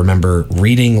 is I remember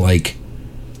reading like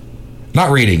Not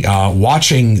reading,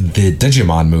 watching the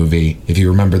Digimon movie, if you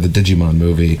remember the Digimon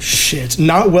movie. Shit,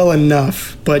 not well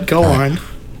enough, but go on.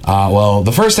 Well,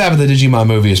 the first half of the Digimon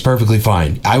movie is perfectly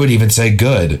fine. I would even say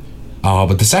good.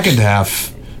 But the second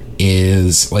half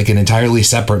is like an entirely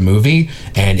separate movie,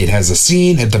 and it has a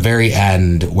scene at the very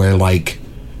end where like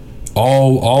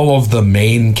all of the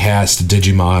main cast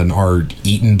Digimon are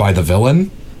eaten by the villain.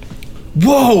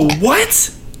 Whoa,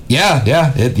 what? Yeah.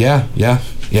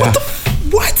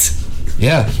 What?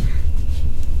 Yeah.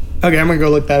 Okay, I'm gonna go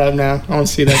look that up now. I want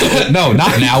to see that. No,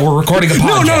 not now. We're recording a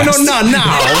podcast. No, not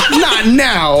now. Not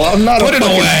now. I'm not. Put it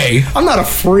away. I'm not a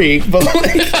freak, but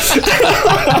like,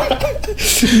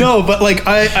 no, but like,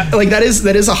 I like that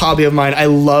is a hobby of mine. I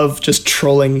love just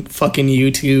trolling fucking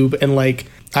YouTube and like.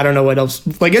 I don't know what else.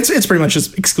 Like, it's pretty much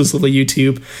just exclusively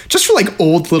YouTube. Just for, like,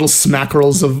 old little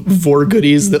smackerels of vor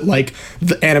goodies that, like,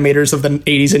 the animators of the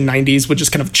 80s and 90s would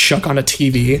just kind of chuck on a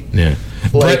TV. Yeah.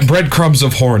 Like, breadcrumbs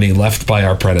of horny left by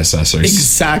our predecessors.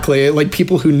 Exactly. Like,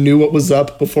 people who knew what was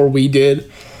up before we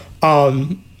did.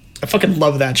 I fucking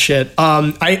love that shit.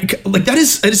 It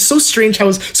is so strange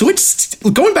how so it's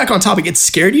going back on topic. It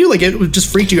scared you, like it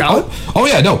just freaked you out. Oh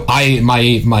yeah, no. I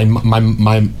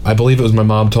believe it was my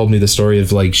mom told me the story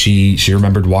of like she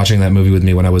remembered watching that movie with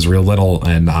me when I was real little,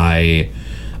 and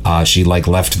she like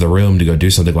left the room to go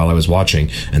do something while I was watching,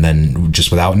 and then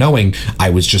just without knowing, I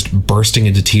was just bursting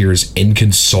into tears,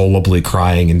 inconsolably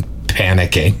crying and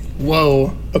panicking.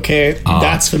 Whoa. Okay,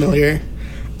 that's familiar.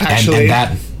 Actually,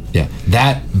 that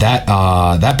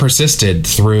persisted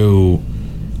through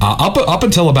up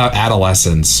until about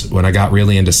adolescence, when I got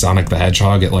really into Sonic the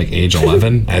Hedgehog at like age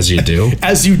 11, as you do.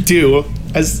 As you do.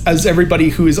 As everybody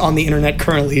who is on the internet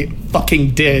currently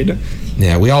fucking did.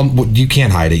 Yeah, you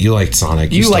can't hide it. You liked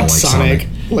Sonic. You liked Sonic.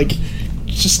 Like,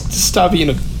 just stop being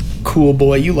a cool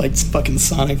boy. You liked fucking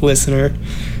Sonic, listener.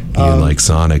 You like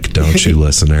Sonic, don't you,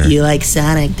 listener? You like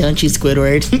Sonic, don't you,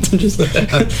 Squidward?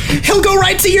 He'll go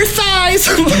right to your thighs.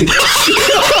 No!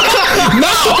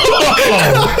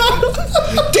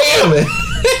 Damn it!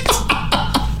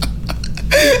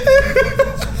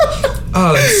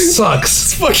 Oh, that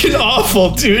sucks. It's fucking awful,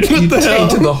 dude. What you the hell?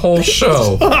 tainted the whole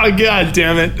show. Oh, god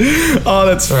damn it. Oh,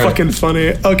 that's fucking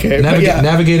funny. Okay,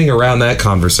 navigating around that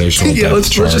conversational yeah, let's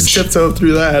just tiptoe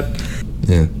through that.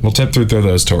 Yeah, we'll tip through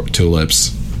those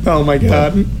tulips. Oh my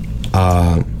god.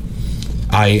 But,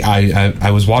 I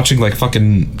was watching like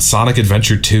fucking Sonic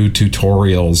Adventure 2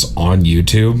 tutorials on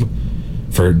YouTube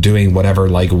for doing whatever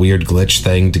like weird glitch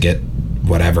thing to get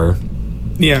whatever.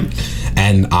 Yeah.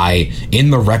 And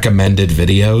in the recommended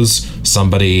videos,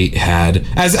 somebody had,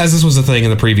 as this was a thing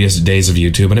in the previous days of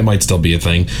YouTube, and it might still be a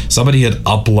thing, somebody had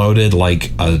uploaded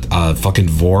like a fucking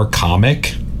vor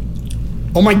comic.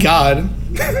 Oh my god.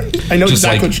 I know just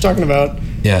exactly what you're talking about.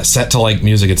 Yeah, set to like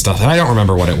music and stuff. And I don't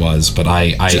remember what it was, but I've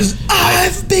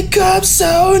become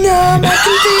so numb, I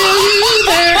can feel you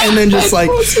there. And then just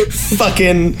like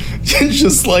fucking,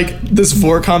 just like this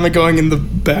vor comic going in the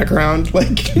background.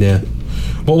 Like, yeah.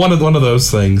 Well, one of those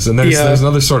things. And there's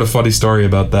another sort of funny story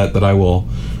about that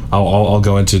I'll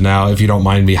go into now, if you don't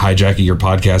mind me hijacking your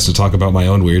podcast to talk about my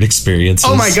own weird experiences.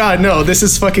 Oh my god, no, this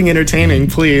is fucking entertaining.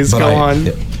 Please, go on.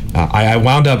 I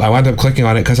wound up clicking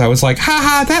on it because I was like,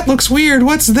 haha, that looks weird,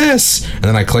 what's this? And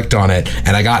then I clicked on it, and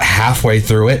I got halfway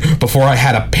through it before I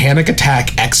had a panic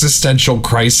attack existential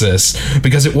crisis,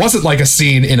 because it wasn't like a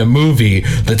scene in a movie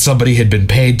that somebody had been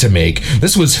paid to make.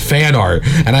 This was fan art,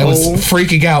 and I was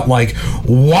freaking out like,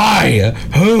 why?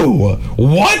 Who?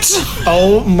 What?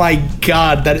 Oh my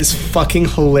god, that is fucking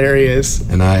hilarious.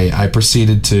 And I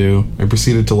proceeded to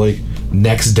like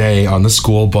next day on the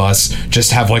school bus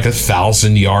just have like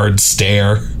 1,000-yard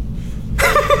stare.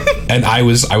 And I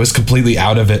was completely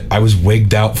out of it. I was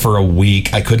wigged out for a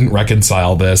week. I couldn't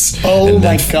reconcile this. Oh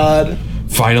my god.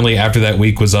 Finally, after that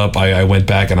week was up, I went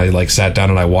back and I like sat down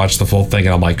and I watched the full thing,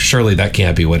 and I'm like, surely that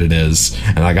can't be what it is.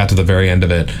 And I got to the very end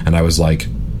of it and I was like,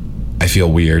 I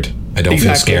feel weird. I don't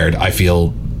feel scared. I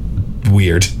feel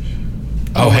weird.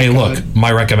 Oh hey, god. Look,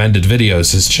 my recommended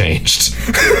videos has changed.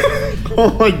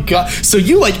 Oh my god. So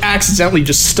you like accidentally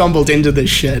just stumbled into this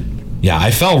shit. Yeah,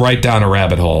 I fell right down a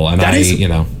rabbit hole, and that is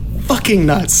fucking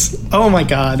nuts. Oh my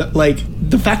god. Like,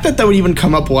 the fact that would even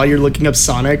come up while you're looking up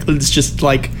Sonic, it's just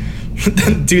like,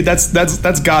 dude,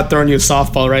 that's God throwing you a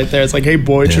softball right there. It's like, hey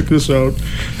boy, check this out.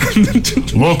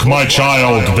 Look, my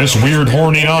child, this weird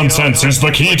horny nonsense is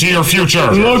the key to your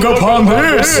future. Look upon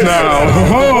this now.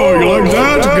 Oh, you like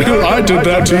that? I I did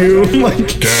that to you.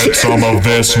 Like, Get some of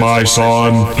this, my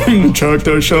son. check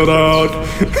this shit out.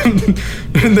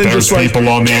 And then There's just like, people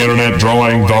on the internet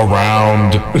drawing the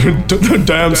round.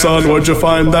 damn son, where'd you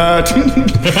find that?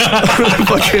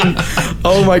 Fucking,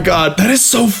 oh my god, that is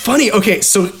so funny. Okay,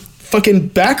 so fucking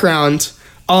background.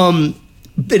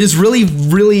 It is really,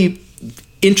 really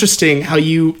interesting how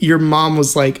your mom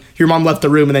left the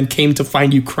room and then came to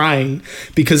find you crying,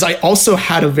 because I also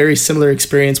had a very similar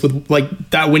experience with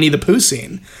like that Winnie the Pooh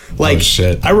scene. Like, oh,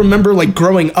 shit. I remember like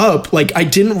growing up, like I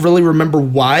didn't really remember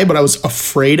why, but I was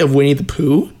afraid of Winnie the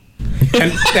Pooh.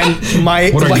 And my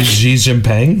What are like, you, Xi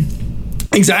Jinping?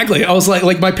 exactly. I was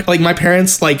like my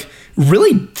parents like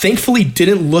really thankfully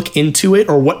didn't look into it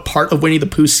or what part of Winnie the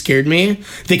Pooh scared me.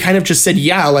 They kind of just said,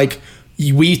 yeah, like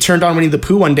we turned on Winnie the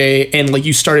Pooh one day and like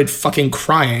you started fucking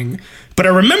crying. But I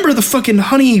remember the fucking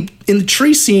honey in the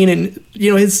tree scene and,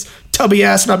 you know, his tubby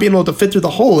ass not being able to fit through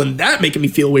the hole and that making me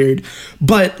feel weird.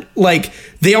 But like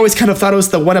they always kind of thought it was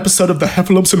the one episode of the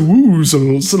Heffalumps and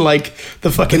Woozles and like the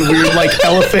fucking weird like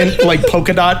elephant like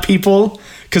polka dot people,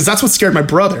 because that's what scared my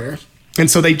brother. And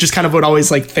so they just kind of would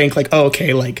always like think like, oh,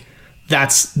 okay, like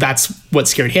that's what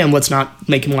scared him. Let's not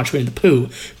make him watch Winnie the Pooh.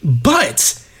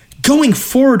 But going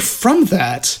forward from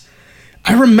that,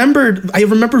 I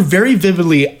remember very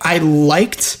vividly, I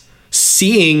liked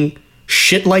seeing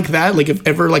shit like that. Like if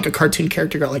ever like a cartoon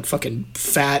character got like fucking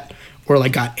fat or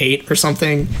like got ate or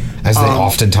something. As they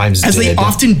oftentimes as did. they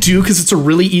often do, because it's a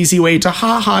really easy way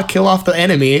to kill off the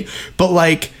enemy. But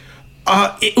like,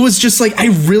 it was just like,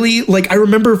 I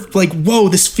remember like, whoa,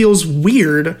 this feels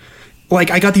weird. Like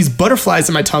I got these butterflies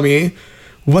in my tummy.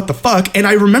 What the fuck? And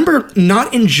I remember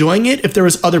not enjoying it if there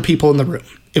was other people in the room.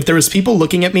 If there was people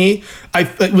looking at me, I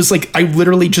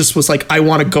literally just was like, I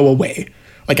want to go away.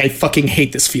 Like I fucking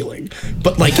hate this feeling.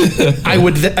 But like I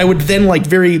would then like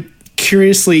very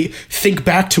curiously think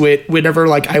back to it whenever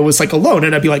like I was like alone,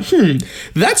 and I'd be like,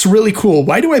 that's really cool.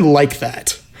 Why do I like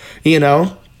that? You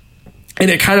know? And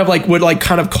it kind of like would like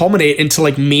kind of culminate into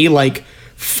like me like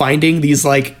finding these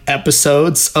like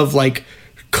episodes of like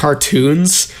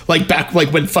cartoons, like back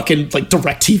like when fucking like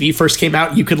DirecTV first came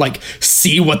out, you could like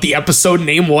see what the episode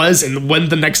name was, and when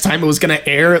the next time it was gonna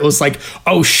air, it was like,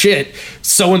 oh shit,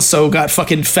 so and so got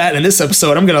fucking fat in this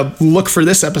episode, I'm gonna look for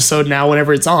this episode now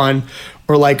whenever it's on.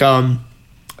 Or like oh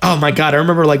my god, I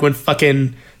remember like when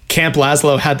fucking Camp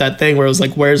Laszlo had that thing where it was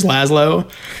like, where's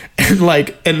Laszlo?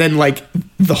 And then like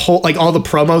the whole like all the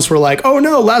promos were like, oh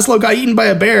no, Laszlo got eaten by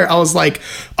a bear. I was like,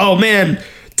 oh man,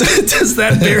 does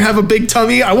that bear have a big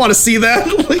tummy? I want to see that.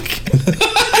 Like,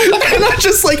 and I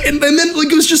just like, and then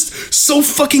like it was just so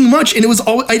fucking much, and it was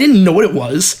all, I didn't know what it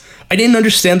was. I didn't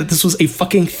understand that this was a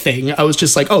fucking thing. I was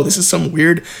just like, oh, this is some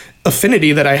weird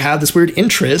affinity that I have, this weird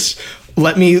interest.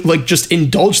 Let me like just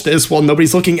indulge this while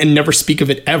nobody's looking and never speak of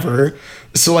it ever.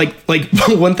 So like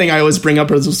one thing I always bring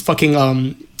up is those fucking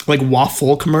like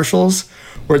waffle commercials,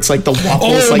 where it's like the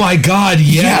waffles. Oh like, my god,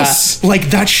 yes. Yeah, like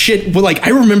that shit. Like I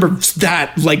remember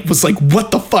that. Like was like,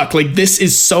 what the fuck? Like this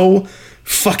is so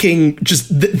fucking just.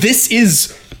 This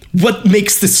is what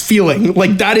makes this feeling.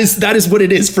 Like that is what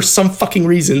it is for some fucking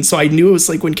reason. So I knew it was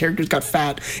like when characters got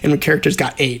fat and when characters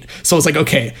got ate. So I was like,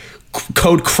 okay,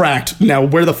 code cracked. Now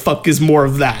where the fuck is more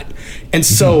of that? And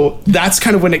so that's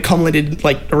kind of when it culminated,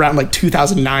 like around like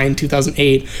 2009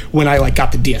 2008, when I like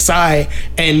got the DSi,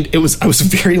 and I was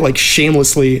very like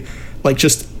shamelessly like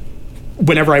just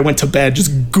whenever I went to bed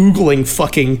just googling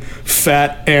fucking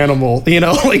fat animal, you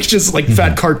know, like just like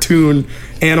fat cartoon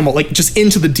animal, like just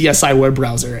into the DSi web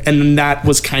browser. And then that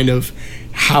was kind of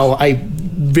how I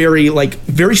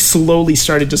very slowly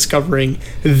started discovering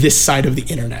this side of the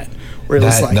internet, where it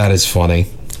was like, that is funny.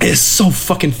 It's so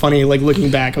fucking funny. Like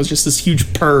looking back, I was just this huge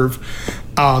perv.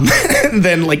 And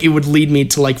then like it would lead me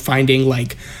to like finding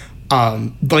like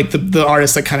the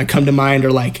artists that kind of come to mind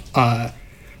are like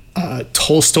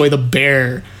Tolstoy the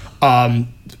Bear,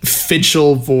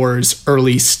 Fidgelvor's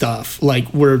early stuff,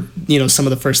 like were, you know, some of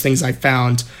the first things I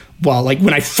found. Well, like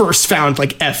when I first found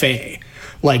like FA,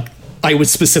 like I would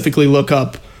specifically look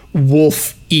up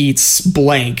Wolf Eats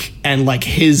Blank, and like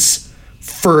his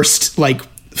first like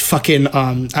fucking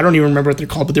I don't even remember what they're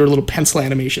called, but they were little pencil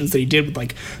animations that he did with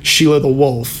like Sheila the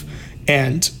Wolf,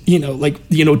 and you know, like,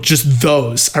 you know, just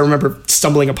those I remember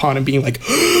stumbling upon and being like,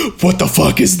 what the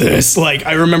fuck is this? Like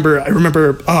I remember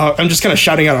I'm just kind of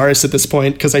shouting out artists at this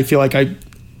point because I feel like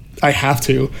I have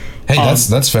to. Hey,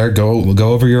 that's fair. We'll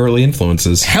go over your early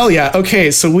influences. Hell yeah.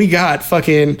 Okay, so we got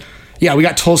we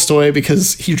got Tolstoy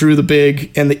because he drew the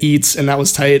Big and the Eats, and that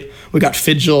was tight. We got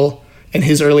Fidgel, and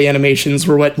his early animations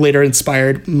were what later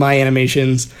inspired my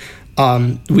animations.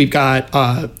 We've got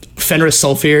Fenris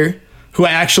Sulfur, who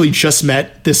I actually just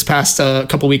met this past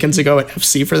couple weekends ago at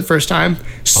FC for the first time.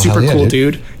 Super cool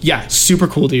dude. Yeah, super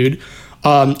cool dude.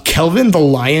 Kelvin the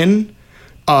Lion,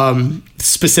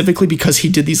 specifically because he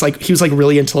did these, like, he was like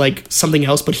really into like something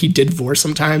else, but he did vor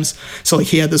sometimes. So like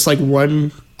he had this like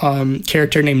one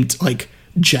character named like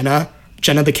Jenna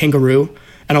the kangaroo,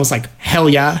 and I was like, hell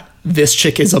yeah, this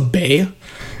chick is a bae.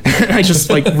 And I just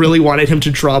like really wanted him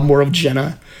to draw more of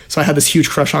Jenna, so I had this huge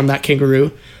crush on that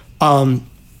kangaroo.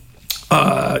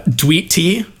 Dweet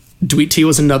T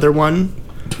was another one.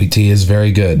 Dweet T is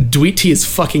very good. Dweet T is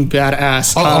fucking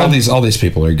badass. All these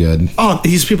people are good. Oh,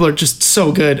 these people are just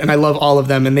so good, and I love all of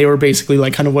them, and they were basically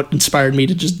like kind of what inspired me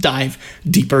to just dive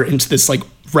deeper into this like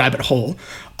rabbit hole.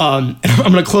 And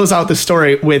I'm going to close out the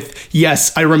story with,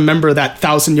 yes, I remember that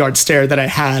 1,000-yard stare that I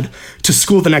had to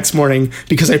school the next morning,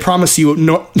 because I promise you,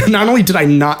 not only did I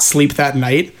not sleep that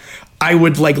night, I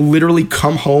would like literally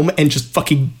come home and just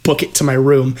fucking book it to my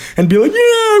room and be like, yeah,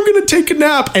 I'm going to take a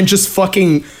nap, and just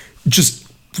fucking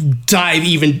just dive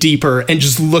even deeper and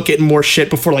just look at more shit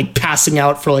before like passing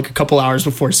out for like a couple hours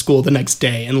before school the next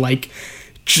day. And like,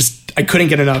 just, I couldn't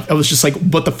get enough. I was just like,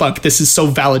 what the fuck? This is so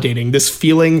validating. This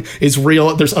feeling is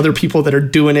real. There's other people that are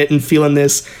doing it and feeling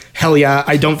this. Hell yeah,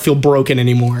 I don't feel broken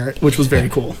anymore, which was very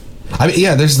cool. I mean,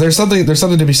 yeah, there's something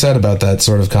to be said about that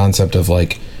sort of concept of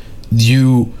like,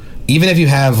 you, even if you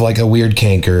have like a weird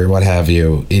kink or what have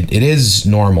you, it is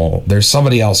normal. There's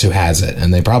somebody else who has it,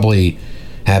 and they probably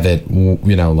have it,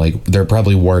 you know, like they're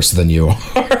probably worse than you are.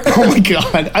 Oh my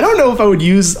god, I don't know if I would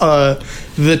use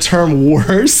the term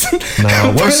worse.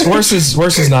 No, worse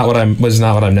is not what I'm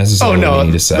necessarily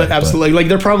meaning to say. But absolutely, like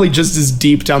they're probably just as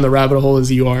deep down the rabbit hole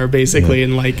as you are, basically,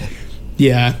 and like,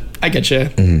 yeah, I get you.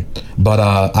 Mm-hmm. But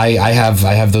I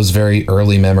have those very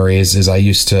early memories. Is I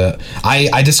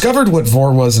discovered what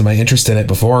vor was and my interest in it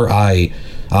before I.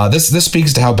 This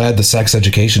speaks to how bad the sex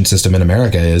education system in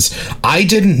America is. I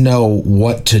didn't know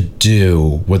what to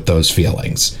do with those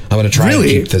feelings. I'm going to try and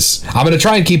keep this. I'm going to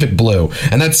try and keep it blue,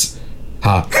 and that's.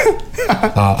 I'm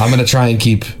going to try and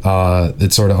keep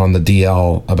it sort of on the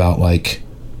DL about like.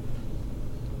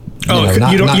 You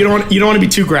don't want to be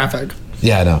too graphic.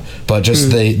 Yeah, no, but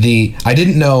just the I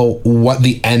didn't know what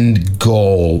the end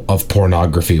goal of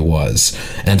pornography was.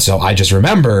 And so I just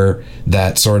remember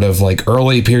that sort of like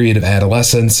early period of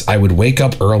adolescence, I would wake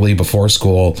up early before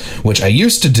school, which I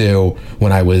used to do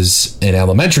when I was in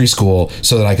elementary school,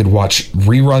 so that I could watch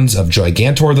reruns of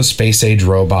Gigantor the Space Age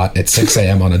Robot at 6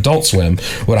 a.m. on Adult Swim.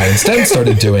 What I instead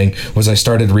started doing was I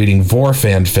started reading vor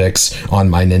fanfics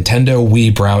on my Nintendo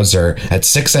Wii browser at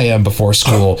 6 a.m. before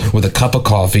school with a cup of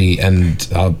coffee and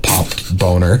a popped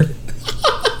boner.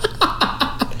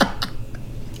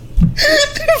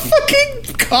 Fucking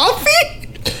coffee?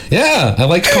 Yeah, I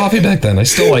liked coffee back then. I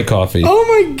still like coffee. Oh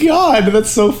my god,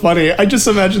 that's so funny. I just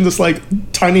imagine this like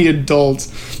tiny adult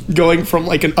going from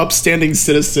like an upstanding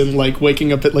citizen, like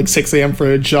waking up at like 6 a.m. for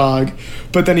a jog,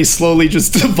 but then he slowly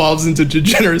just evolves into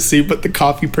degeneracy, but the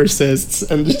coffee persists,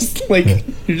 and just like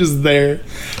you're just there.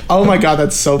 Oh my god,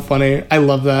 that's so funny. I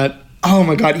love that. Oh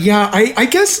my god, yeah, I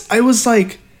guess I was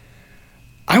like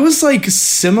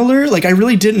similar. Like I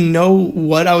really didn't know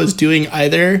what I was doing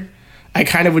either. I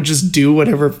kind of would just do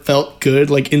whatever felt good,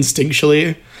 like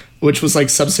instinctually, which was like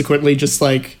subsequently just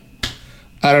like,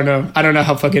 I don't know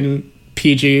how fucking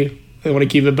PG I want to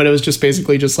keep it, but it was just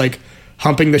basically just like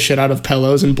humping the shit out of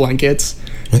pillows and blankets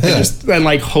and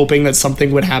like hoping that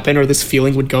something would happen or this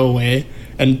feeling would go away.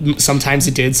 And sometimes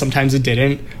it did, sometimes it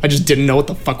didn't. I just didn't know what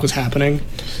the fuck was happening.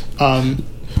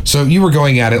 So you were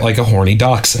going at it like a horny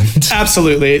dachshund.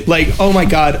 Absolutely. Like, oh my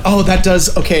god. Oh, that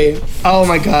does. Okay. Oh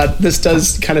my god. This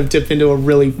does kind of dip into a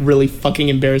really, really fucking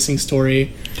embarrassing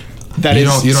story. You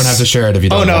don't have to share it if you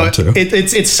don't want to.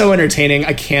 It's so entertaining.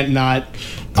 I can't not.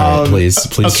 All right, please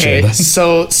share this.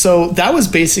 So that was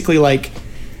basically like,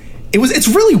 it's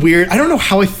really weird. I don't know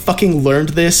how I fucking learned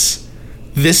this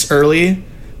early,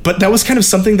 but that was kind of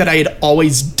something that I had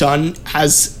always done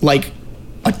as like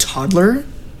a toddler.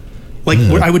 Like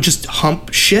where I would just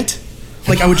hump shit.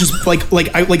 Like I would just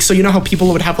so you know how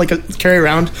people would have like carry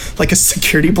around like a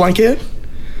security blanket?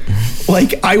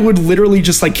 Like I would literally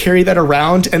just like carry that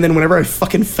around, and then whenever I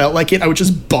fucking felt like it, I would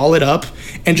just ball it up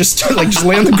and just start, like just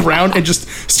lay on the ground and just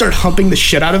start humping the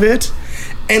shit out of it.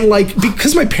 And like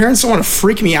because my parents don't want to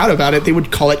freak me out about it, they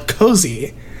would call it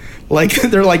cozy. Like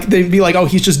they'd be like, oh,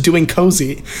 he's just doing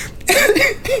cozy.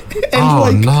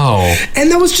 And no. And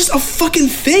that was just a fucking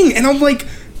thing. And I'm like,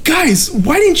 guys,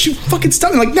 why didn't you fucking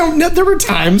stop me? Like, no, there were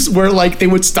times where like they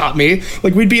would stop me.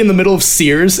 Like we'd be in the middle of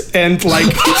Sears and like,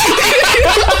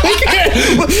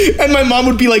 And my mom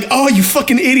would be like, "Oh, you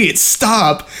fucking idiot,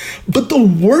 stop." But the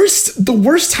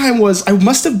worst time was I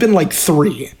must have been like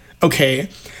 3, okay?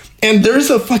 And there's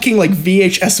a fucking like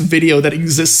VHS video that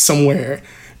exists somewhere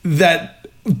that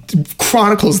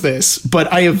chronicles this,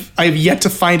 but I have yet to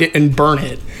find it and burn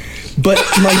it. But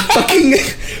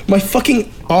my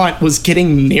fucking aunt was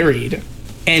getting married.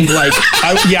 And like,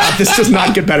 this does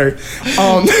not get better.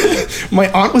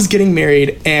 My aunt was getting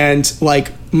married, and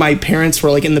like my parents were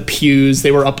like in the pews.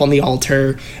 They were up on the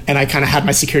altar, and I kind of had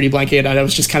my security blanket, and I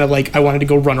was just kind of like, I wanted to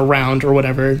go run around or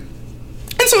whatever.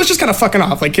 And so I was just kind of fucking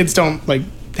off. Like, kids don't like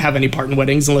have any part in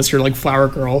weddings unless you're like flower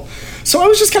girl. So I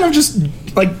was just kind of just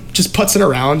putzing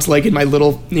around like in my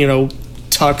little,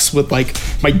 tux with like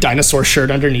my dinosaur shirt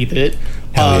underneath it.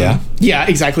 Hell yeah. Yeah,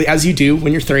 exactly, as you do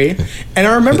when you're 3. And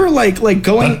I remember like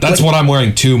going. That's like, what I'm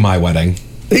wearing to my wedding.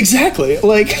 Exactly,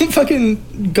 like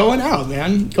fucking going out,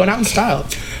 man, going out in style.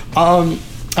 I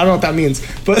don't know what that means,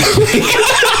 but like,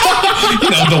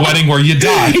 the wedding where you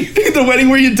die. The wedding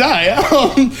where you die.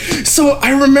 So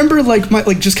I remember like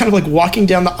just kind of like walking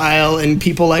down the aisle and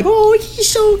people like, "Oh, he's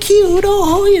so cute."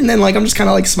 Oh, and then like I'm just kind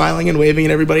of like smiling and waving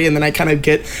at everybody, and then I kind of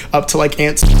get up to like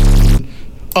Aunt's.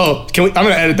 Oh, I'm gonna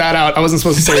edit that out. I wasn't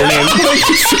supposed to say your name.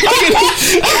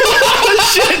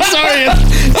 Shit, sorry.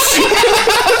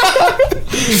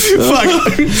 Fuck.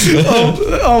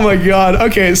 Oh my god.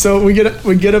 Okay, so we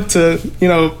get up to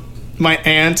my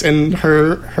aunt and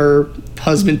her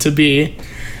husband to be,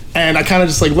 and I kind of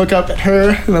just like look up at her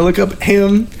and I look up at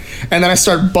him, and then I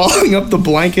start balling up the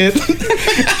blanket.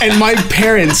 And my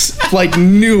parents like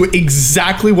knew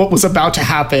exactly what was about to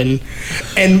happen,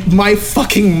 and my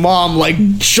fucking mom like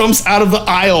jumps out of the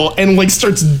aisle and like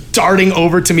starts darting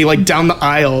over to me like down the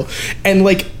aisle, and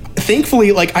like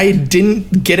thankfully like I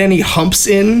didn't get any humps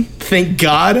in, thank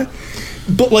God.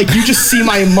 But like you just see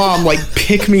my mom like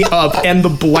pick me up and the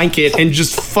blanket and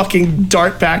just fucking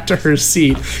dart back to her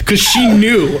seat because she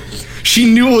knew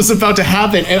what was about to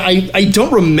happen. And I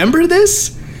don't remember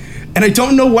this, and I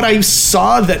don't know what I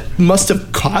saw that must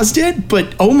have caused it,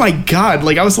 but oh my god,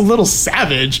 like I was a little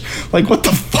savage. Like, what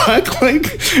the fuck?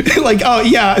 Like oh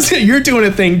yeah, you're doing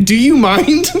a thing, do you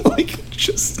mind? Like,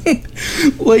 just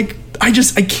like I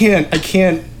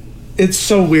can't. It's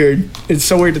so weird. It's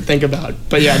so weird to think about.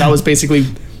 But yeah, that was basically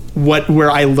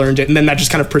where I learned it. And then that just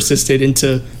kind of persisted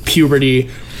into puberty,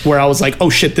 where I was like, oh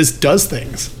shit, this does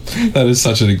things. That is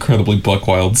such an incredibly buck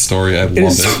wild story. I love it.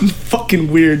 It's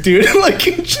fucking weird, dude. Like,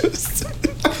 it just...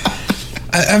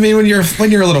 I mean, when you're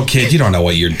a little kid, you don't know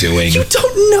what you're doing. You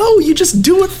don't know. You just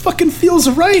do what fucking feels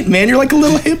right, man. You're like a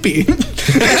little hippie.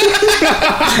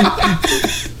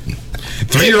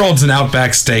 3-year-olds in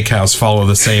Outback Steakhouse follow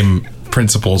the same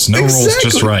principles. No rules,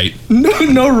 just right.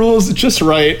 No rules, just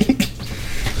right.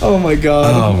 Oh my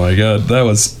god. Oh my god. That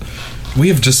was...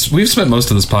 We've spent most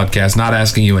of this podcast not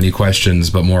asking you any questions,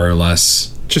 but more or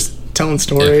less just telling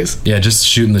stories. Yeah, just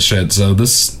shooting the shit. So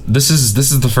this is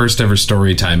the first ever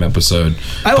story time episode.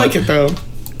 I like it though.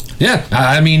 Yeah,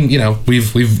 I mean,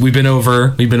 we've been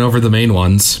over the main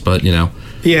ones, but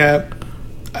Yeah.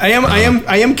 I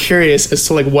am curious as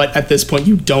to like what at this point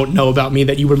you don't know about me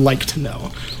that you would like to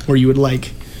know, or you would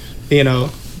like,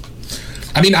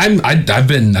 I mean, I've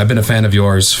been a fan of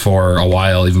yours for a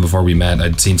while. Even before we met,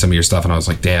 I'd seen some of your stuff, and I was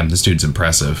like, damn, this dude's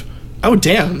impressive. Oh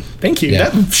damn, thank you.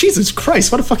 Yeah. Jesus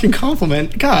Christ, what a fucking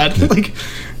compliment. God, like,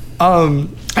 I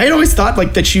had always thought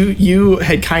like that you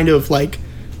had kind of like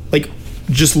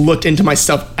just looked into my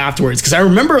stuff afterwards, because I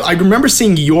remember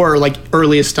seeing your like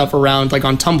earliest stuff around like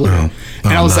on Tumblr, and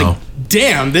I was like,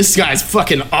 damn, this guy's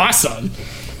fucking awesome,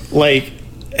 like,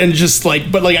 and just like,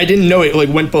 but like I didn't know it like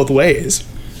went both ways.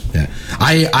 Yeah,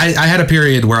 I had a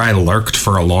period where I lurked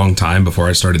for a long time before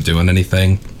I started doing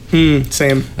anything.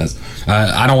 Same.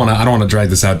 I don't want to drag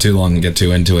this out too long and get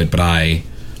too into it, but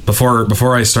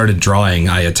before I started drawing,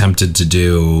 I attempted to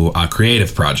do a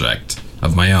creative project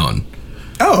of my own.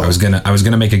 Oh. I was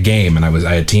gonna make a game, and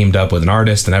I had teamed up with an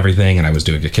artist and everything, and I was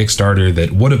doing a Kickstarter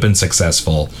that would have been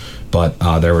successful, but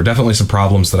there were definitely some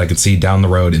problems that I could see down the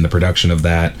road in the production of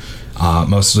that.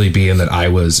 Mostly being that I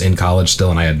was in college still,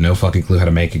 and I had no fucking clue how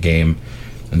to make a game,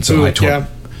 and so I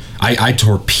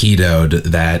torpedoed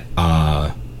that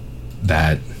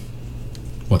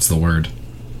what's the word?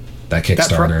 That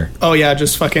Kickstarter. Oh yeah,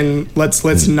 just fucking let's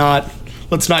not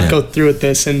go through with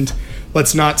this, and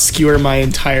let's not skewer my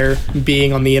entire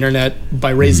being on the internet by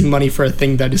raising money for a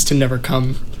thing that is to never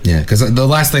come. Yeah, because the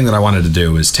last thing that I wanted to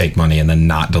do was take money and then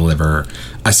not deliver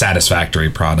a satisfactory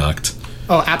product.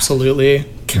 Oh, absolutely.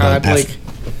 God, like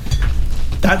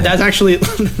that's actually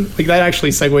like that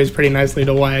actually segues pretty nicely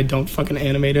to why I don't fucking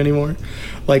animate anymore.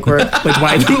 Like why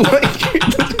I do like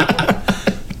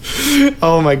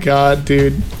Oh my god,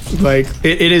 dude! Like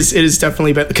it is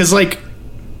definitely better because like.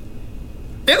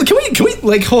 Can we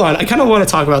like hold on? I kind of want to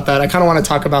talk about that. I kind of want to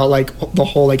talk about like the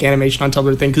whole like animation on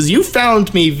Tumblr thing because you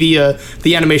found me via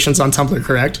the animations on Tumblr,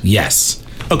 correct? Yes.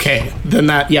 Okay, then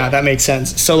that makes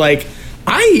sense. So like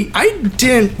I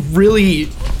didn't really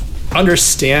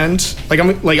understand. Like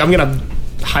I'm gonna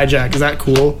hijack. Is that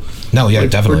cool? No, yeah,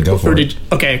 definitely go for it.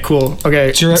 Okay, cool. Okay,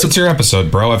 it's your episode,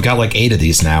 bro. I've got like 8 of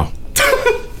these now.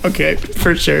 Okay,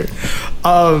 for sure.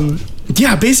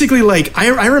 Yeah, basically like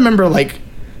I remember like.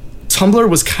 Tumblr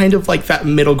was kind of like that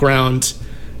middle ground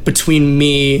between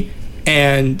me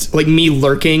and like me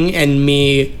lurking and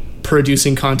me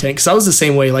producing content because I was the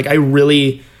same way. Like I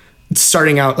really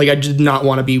starting out, like I did not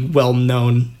want to be well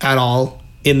known at all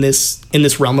in this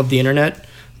realm of the internet.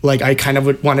 Like I kind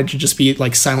of wanted to just be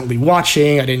like silently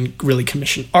watching. I didn't really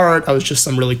commission art. I was just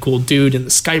some really cool dude in the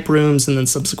Skype rooms and then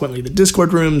subsequently the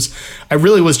Discord rooms. I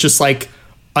really was just like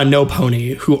a no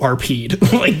pony who RP'd.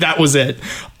 Like that was it.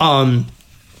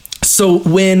 So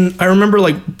when I remember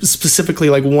like specifically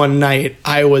like one night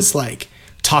I was like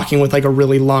talking with like a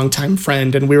really long time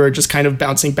friend and we were just kind of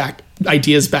bouncing back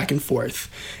ideas back and forth.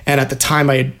 And at the time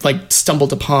I had like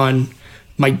stumbled upon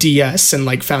my DS and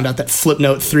like found out that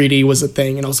Flipnote 3D was a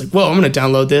thing. And I was like, whoa, I'm going to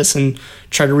download this and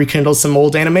try to rekindle some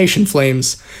old animation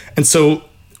flames. And so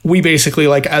we basically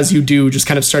like, as you do, just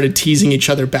kind of started teasing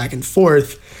each other back and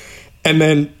forth. And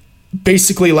then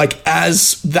basically like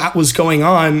as that was going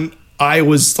on, I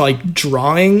was like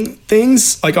drawing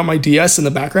things like on my DS in the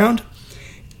background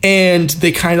and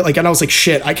they kind of like, and I was like,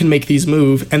 shit, I can make these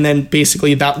move. And then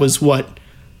basically that was what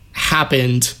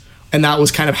happened. And that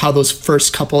was kind of how those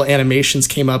first couple animations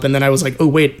came up. And then I was like, oh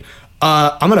wait,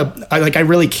 I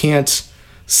really can't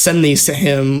send these to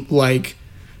him. Like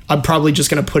I'm probably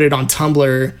just going to put it on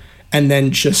Tumblr and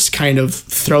then just kind of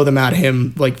throw them at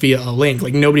him like via a link.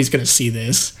 Like nobody's going to see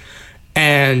this.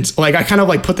 And like I kind of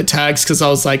like put the tags because I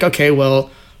was like, okay,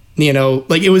 well, you know,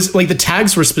 like it was like the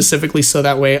tags were specifically so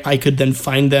that way I could then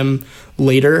find them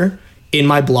later in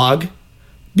my blog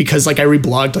because like I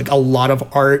reblogged like a lot of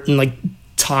art and like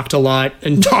talked a lot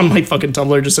and on my fucking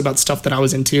Tumblr just about stuff that I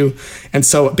was into. And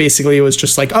so basically it was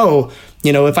just like, oh,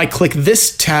 you know, if I click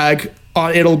this tag,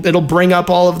 it'll bring up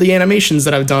all of the animations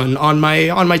that I've done on my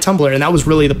Tumblr, and that was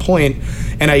really the point.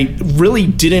 And I really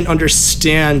didn't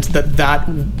understand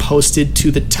that posted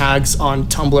to the tags on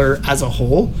Tumblr as a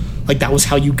whole. Like that was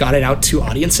how you got it out to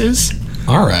audiences.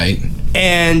 All right.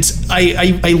 And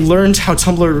I learned how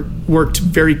Tumblr worked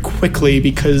very quickly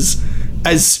because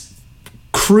as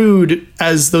crude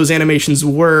as those animations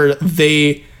were,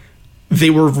 they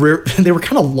were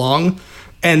kind of long.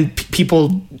 And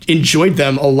people enjoyed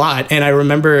them a lot. And I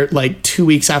remember like 2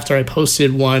 weeks after I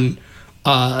posted one,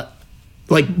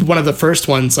 like one of the first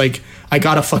ones, like I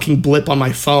got a fucking blip on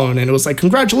my phone and it was like,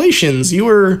 congratulations, you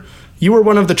were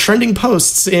one of the trending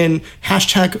posts in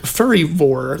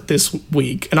 #furryvore this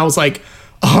week. And I was like,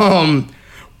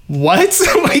 what?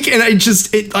 Like, and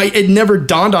it never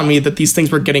dawned on me that these things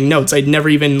were getting notes. I'd never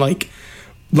even I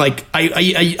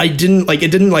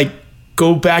didn't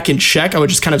go back and check. I would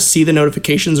just kind of see the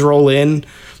notifications roll in,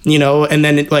 you know, and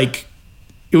then I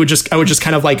would just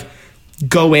kind of like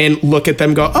go in, look at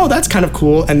them, go, oh, that's kind of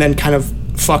cool, and then kind of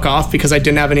fuck off because I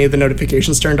didn't have any of the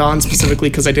notifications turned on, specifically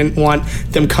because I didn't want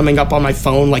them coming up on my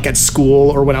phone like at school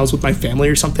or when I was with my family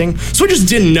or something. So I just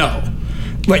didn't know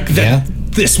like that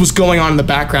this was going on in the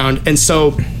background. And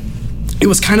so it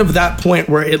was kind of that point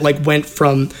where it like went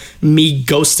from me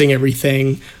ghosting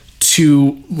everything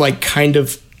to like kind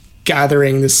of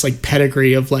gathering this like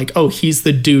pedigree of like, oh, he's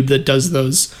the dude that does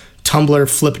those Tumblr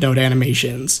Flipnote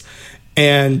animations.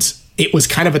 And it was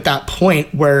kind of at that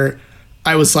point where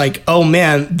I was like, oh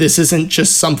man, this isn't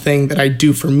just something that I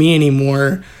do for me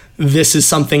anymore. This is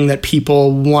something that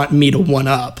people want me to one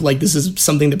up. Like this is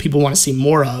something that people want to see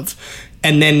more of.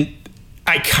 And then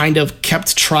I kind of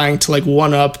kept trying to like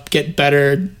one up, get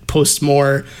better, post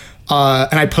more.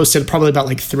 And I posted probably about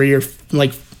like 3 or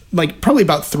probably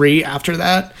about 3 after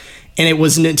that. And it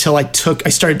wasn't until I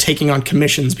started taking on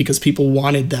commissions because people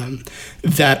wanted them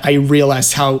that I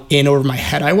realized how in over my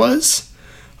head I was.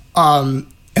 And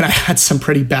I had some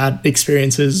pretty bad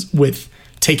experiences with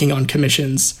taking on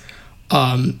commissions.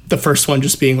 The first one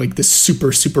just being like this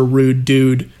super, super rude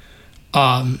dude.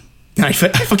 And I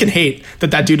fucking hate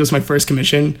that dude was my first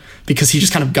commission because he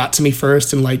just kind of got to me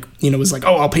first and like, you know, was like,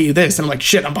 oh, I'll pay you this. And I'm like,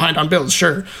 shit, I'm behind on bills.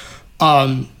 Sure.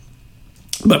 But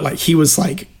like, he was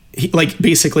like,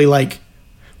 basically like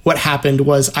what happened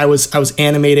was I was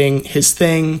animating his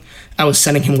thing. I was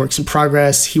sending him works in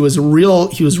progress. He was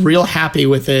real happy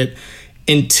with it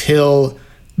until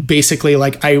basically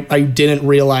like I didn't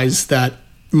realize that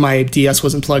my DS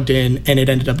wasn't plugged in, and it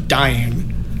ended up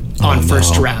dying on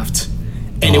first draft.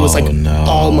 And it was like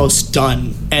almost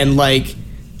done. And like,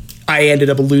 I ended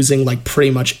up losing like pretty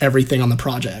much everything on the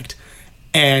project.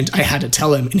 And I had to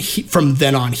tell him, and from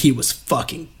then on, he was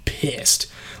fucking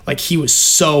pissed. Like, he was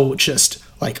so just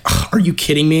like, are you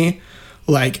kidding me?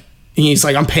 Like, and he's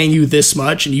like, I'm paying you this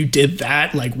much and you did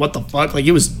that? Like, what the fuck? Like,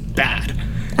 it was bad.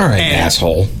 All right,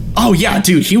 asshole. Oh yeah,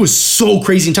 dude, he was so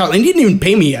crazy entitled. And he didn't even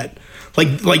pay me yet.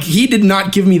 Like he did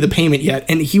not give me the payment yet.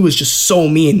 And he was just so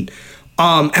mean.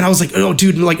 And I was like, oh,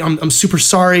 dude, like, I'm super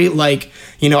sorry. Like,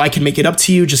 you know, I can make it up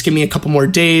to you. Just give me a couple more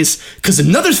days. Because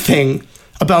another thing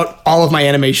about all of my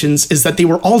animations is that they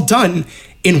were all done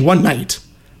in one night,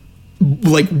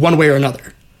 like one way or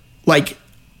another. Like,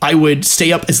 I would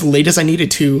stay up as late as I needed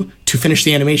to finish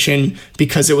the animation,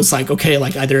 because it was like, okay,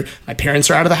 like, either my parents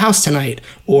are out of the house tonight,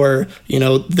 or, you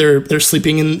know, they're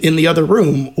sleeping in the other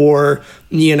room, or,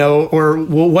 you know, or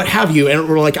what have you. And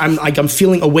we're like, I'm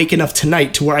feeling awake enough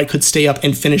tonight to where I could stay up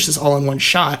and finish this all in one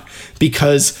shot,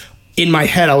 because in my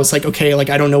head I was like, okay, like,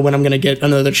 I don't know when I'm going to get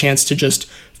another chance to just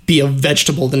be a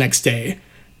vegetable the next day,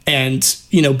 and,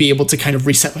 you know, be able to kind of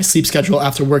reset my sleep schedule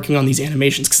after working on these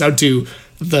animations. Because I would do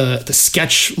the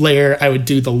sketch layer, I would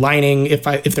do the lining if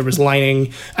there was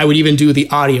lining, I would even do the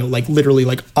audio, like literally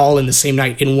like all in the same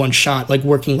night in one shot, like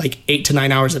working like 8 to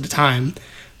 9 hours at a time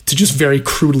to just very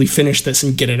crudely finish this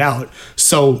and get it out.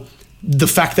 So the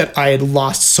fact that I had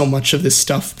lost so much of this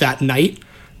stuff that night,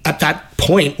 at that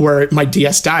point where my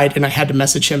DS died and I had to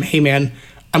message him, hey man,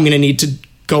 I'm gonna need to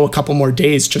go a couple more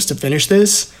days just to finish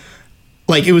this.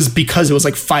 Like, it was because it was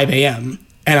like 5 a.m.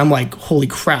 and I'm like, holy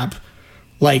crap,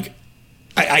 like,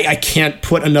 I can't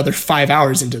put another 5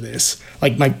 hours into this.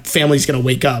 Like, my family's gonna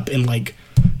wake up and, like,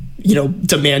 you know,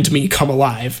 demand me come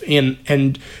alive.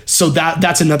 And so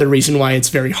that's another reason why it's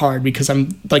very hard, because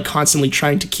I'm like constantly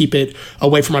trying to keep it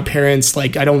away from my parents.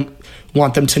 Like, I don't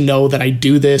want them to know that I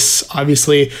do this,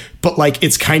 obviously, but like,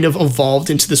 it's kind of evolved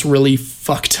into this really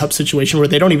fucked up situation where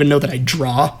they don't even know that I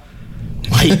draw.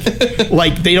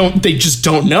 Like, they just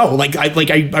don't know. Like,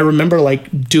 I remember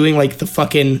like doing like the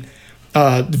fucking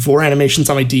vor animations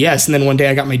on my DS, and then one day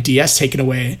I got my DS taken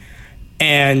away,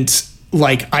 and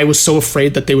like, I was so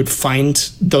afraid that they would find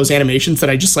those animations that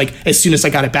I just, like, as soon as I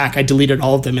got it back, I deleted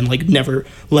all of them and like never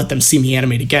let them see me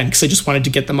animate again, because I just wanted to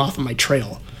get them off of my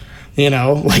trail, you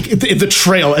know, like the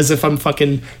trail, as if I'm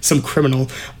fucking some criminal.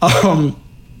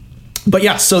 But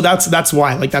yeah, so that's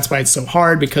why it's so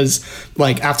hard, because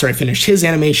like, after I finished his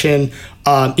animation,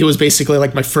 it was basically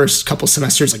like my first couple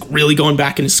semesters, like really going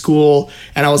back into school,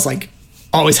 and I was like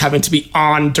always having to be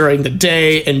on during the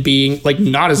day and being like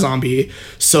not a zombie.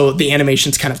 So the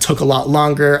animations kind of took a lot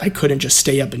longer. I couldn't just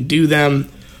stay up and do them.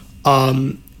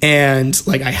 And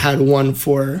like, I had one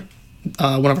for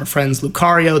one of our friends,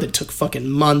 Lucario, that took fucking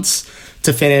months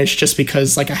to finish, just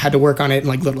because like I had to work on it in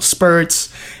like little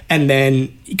spurts. And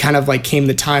then it kind of like came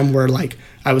the time where like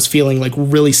I was feeling like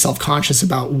really self-conscious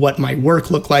about what my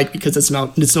work looked like, because it's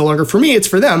no longer for me, it's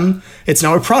for them. It's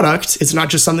now a product. It's not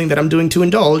just something that I'm doing to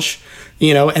indulge,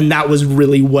 you know. And that was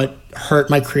really what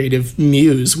hurt my creative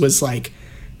muse, was like,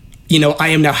 you know, I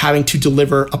am now having to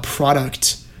deliver a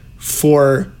product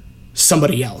for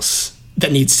somebody else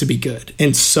that needs to be good.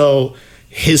 And so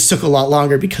his took a lot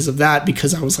longer because of that,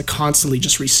 because I was like constantly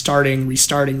just restarting,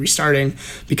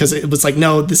 because it was like,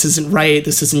 no, this isn't right,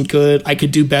 this isn't good, I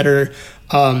could do better.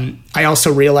 I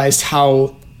also realized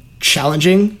how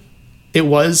challenging it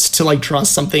was to like draw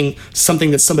something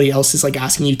that somebody else is like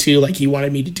asking you to. Like, he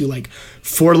wanted me to do like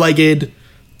 4-legged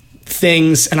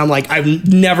things, and I'm like, I've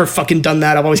never fucking done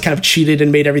that. I've always kind of cheated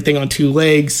and made everything on 2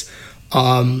 legs.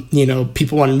 You know,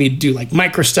 people wanted me to do like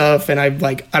micro stuff, and I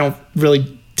don't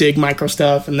really dig micro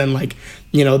stuff. And then like,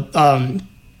 you know,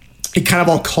 it kind of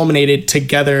all culminated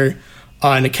together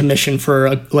on a commission for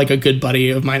a good buddy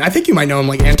of mine. I think you might know him,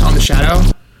 like Anton the Shadow.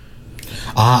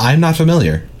 I'm not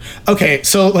familiar. Okay,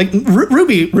 so like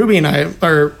Ruby and I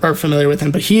are familiar with him,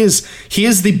 but he is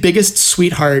the biggest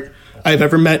sweetheart I've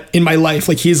ever met in my life.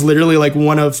 Like, he is literally like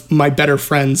one of my better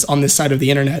friends on this side of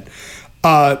the internet.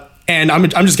 And I'm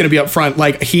just gonna be upfront.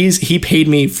 Like, he paid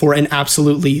me for an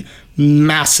absolutely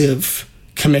massive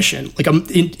commission. Like,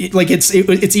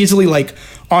 it's easily like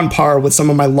on par with some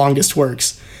of my longest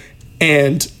works,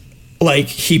 and like,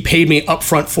 he paid me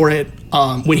upfront for it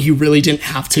when he really didn't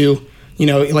have to. You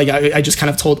know, like, I just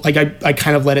kind of told, like, I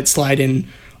kind of let it slide in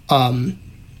a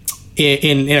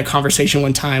conversation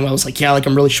one time. I was like, yeah, like,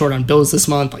 I'm really short on bills this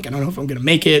month. Like, I don't know if I'm gonna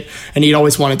make it. And he'd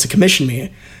always wanted to commission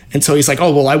me. And so he's like,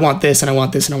 oh, well, I want this, and I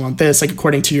want this, and I want this. Like,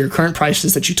 according to your current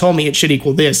prices that you told me, it should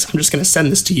equal this. I'm just going to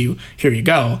send this to you. Here you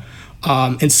go.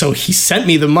 And so he sent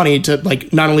me the money to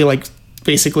like, not only like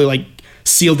basically like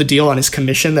sealed the deal on his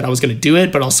commission that I was going to do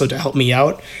it, but also to help me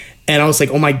out. And I was like,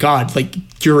 oh my God, like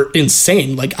you're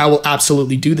insane. Like I will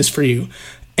absolutely do this for you.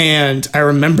 And I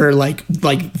remember like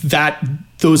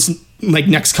those like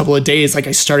next couple of days, like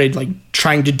I started like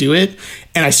trying to do it,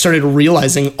 and I started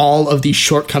realizing all of these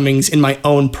shortcomings in my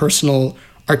own personal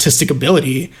artistic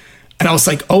ability. And I was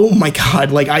like, oh my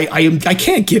God, like I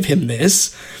can't give him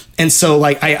this. And so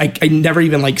like I never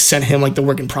even like sent him like the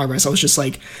work in progress. I was just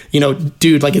like,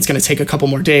 dude, like it's gonna take a couple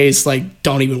more days, like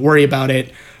don't even worry about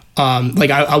it. Like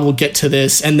I will get to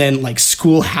this. And then like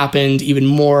school happened even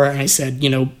more, and I said,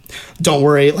 don't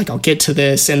worry, like I'll get to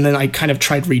this. And then I kind of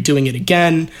tried redoing it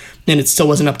again, and it still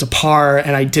wasn't up to par,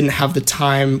 and I didn't have the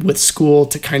time with school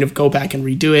to kind of go back and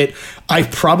redo it. I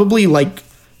probably like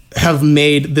have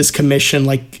made this commission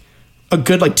like a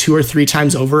good like 2 or 3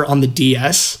 times over on the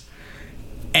DS.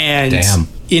 And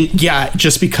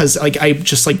just because like I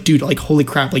just like, dude, like holy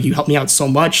crap, like you helped me out so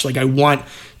much, like I want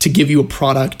to give you a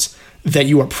product that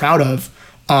you are proud of.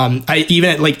 I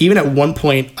even at one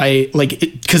point I like,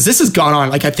 because this has gone on,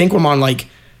 like I think I'm on like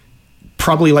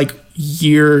probably like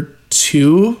year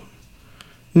 2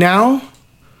 now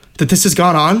that this has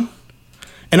gone on,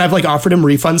 and I've like offered him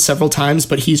refunds several times,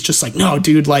 but he's just like, no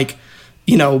dude, like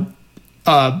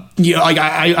like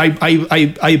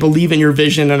I believe in your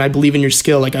vision, and I believe in your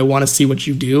skill, like I want to see what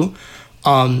you do.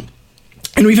 And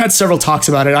we've had several talks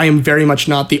about it. I am very much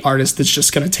not the artist that's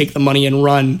just going to take the money and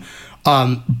run.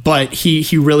 But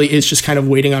he really is just kind of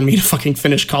waiting on me to fucking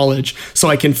finish college so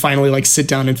I can finally like sit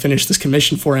down and finish this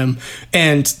commission for him.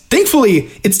 And thankfully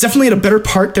it's definitely at a better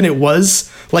part than it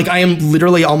was. Like I am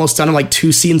literally almost done. I'm like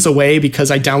 2 scenes away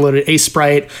because I downloaded a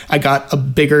Sprite. I got a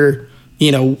bigger,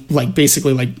 like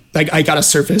basically like I got a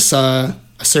Surface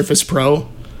Pro.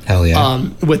 Hell yeah.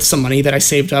 With some money that I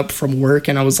saved up from work.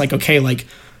 And I was like, okay, like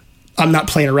I'm not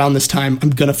playing around this time.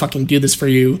 I'm going to fucking do this for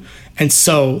you. And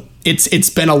so it's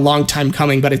been a long time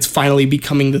coming, but it's finally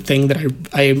becoming the thing that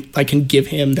I can give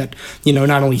him that,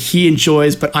 not only he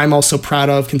enjoys, but I'm also proud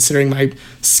of considering my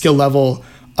skill level.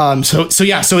 So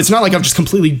it's not like I've just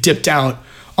completely dipped out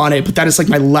on it, but that is like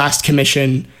my last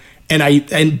commission.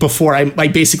 And before I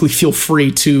basically feel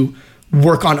free to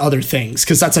work on other things.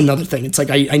 'Cause that's another thing. It's like,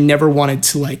 I never wanted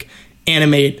to like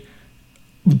animate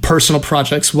personal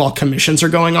projects while commissions are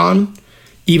going on,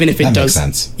 even if it does makes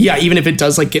sense. Yeah, even if it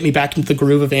does like get me back into the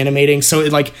groove of animating. So it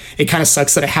kind of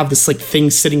sucks that I have this like thing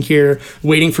sitting here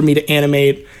waiting for me to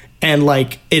animate, and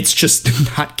like it's just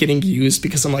not getting used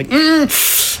because I'm like, I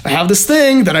have this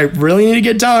thing that I really need to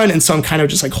get done. And so I'm kind of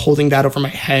just like holding that over my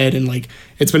head, and like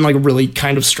it's been like really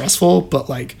kind of stressful,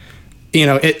 but like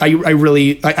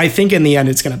I think in the end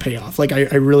it's gonna pay off. Like I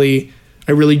really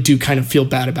do kind of feel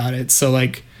bad about it. So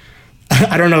like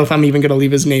I don't know if I'm even going to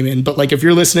leave his name in, but like, if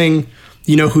you're listening,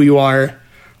 you know who you are.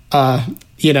 I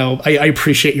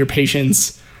appreciate your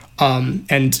patience.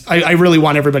 And I really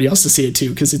want everybody else to see it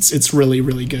too, 'cause it's really,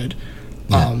 really good.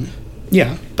 But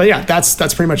yeah, that's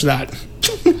pretty much that.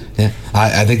 Yeah.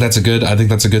 I think that's a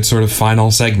good sort of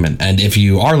final segment. And if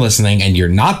you are listening and you're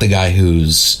not the guy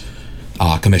who's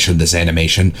commissioned this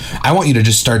animation, I want you to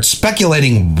just start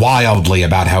speculating wildly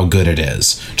about how good it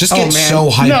is. Just get so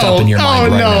hyped up in your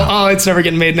mind now. Oh, it's never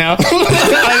getting made now.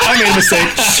 I made a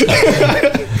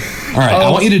mistake. All right, I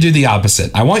want you to do the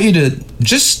opposite. I want you to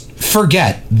just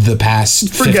forget the past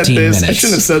 15 minutes. I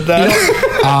shouldn't have said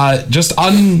that. Just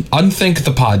unthink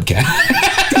the podcast.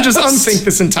 Just unthink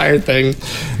this entire thing.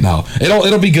 No,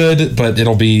 it'll be good, but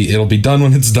it'll be done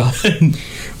when it's done.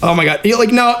 Oh my God!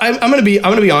 I'm gonna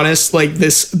be honest. Like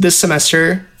this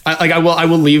semester, I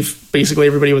will leave basically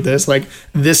everybody with this. Like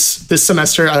this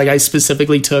semester, I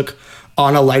specifically took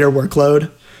on a lighter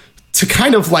workload to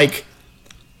kind of like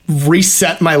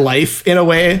reset my life in a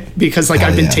way, because like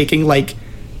I've been taking like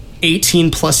 18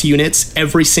 plus units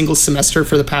every single semester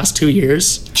for the past 2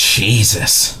 years.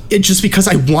 Jesus. It just because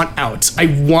I want out. I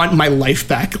want my life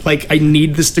back. Like I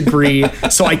need this degree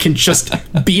so I can just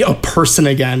be a person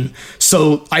again.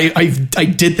 So I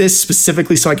did this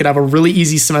specifically so I could have a really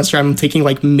easy semester. I'm taking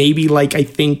like maybe like I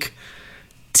think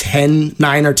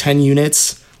 9 or 10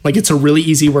 units. Like it's a really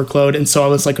easy workload. And so I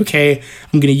was like, okay,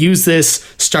 I'm going to use this,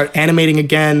 start animating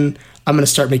again. I'm going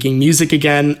to start making music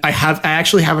again. I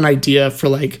actually have an idea for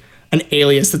like an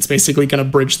alias that's basically going to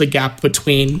bridge the gap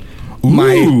between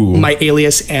my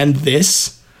alias and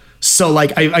this. So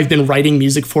like I've been writing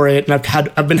music for it, and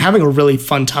I've been having a really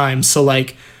fun time. So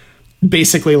like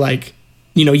basically like,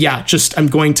 I'm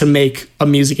going to make a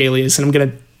music alias, and I'm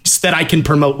going to, so that I can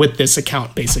promote with this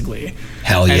account basically.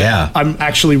 Hell yeah. And I'm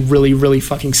actually really, really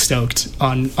fucking stoked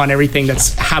on everything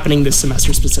that's happening this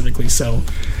semester specifically. So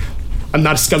I'm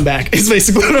not a scumbag. Is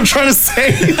basically what I'm trying to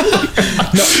say.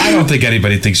 No, I don't think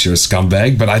anybody thinks you're a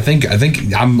scumbag, but I think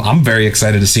I'm very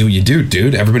excited to see what you do,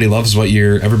 dude. Everybody loves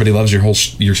your whole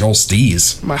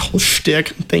steez. My whole shtick.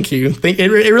 Thank you.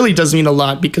 It really does mean a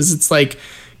lot, because it's like,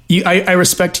 I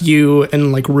respect you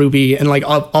and like Ruby and like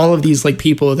all of these like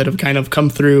people that have kind of come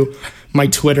through my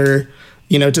Twitter,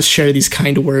 you know, to share these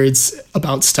kind words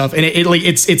about stuff. And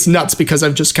it's nuts, because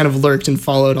I've just kind of lurked and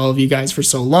followed all of you guys for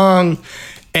so long,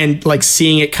 and like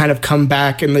seeing it kind of come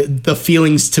back and the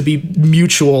feelings to be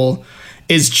mutual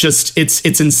is just, it's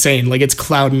insane. Like, it's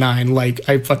cloud nine. Like,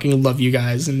 I fucking love you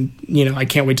guys, and you know, I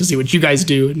can't wait to see what you guys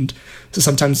do. And so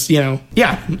sometimes, you know,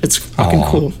 yeah, it's fucking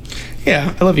cool.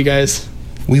 Yeah, I love you guys.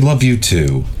 We love you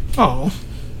too. Oh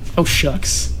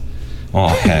shucks. Oh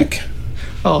heck.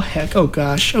 Oh heck. Oh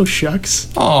gosh. Oh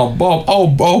shucks. Oh bool. Oh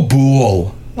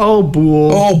bool. Oh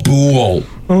bool.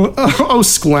 Oh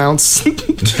sklounce.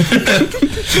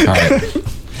 All right.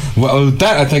 Well, with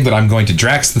that, I think that I'm going to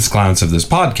Drax the Sklounce of this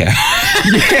podcast.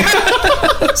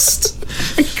 Yes.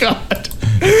 God.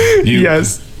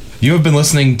 Yes. You have been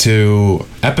listening to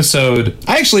episode...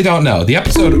 I actually don't know. The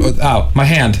episode... Oh, my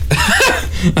hand.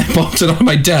 I bumped it on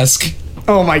my desk.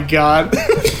 Oh my God.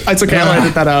 It's okay. I'll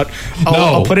edit that out.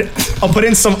 I'll put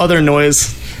in some other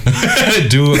noise.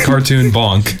 Do a cartoon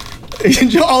bonk.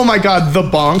 Oh my God, the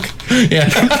bonk.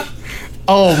 Yeah.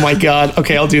 Oh my God.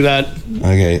 Okay, I'll do that.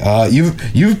 Okay.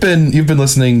 You've been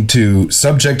listening to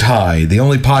Subject High, the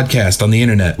only podcast on the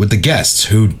internet with the guests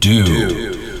who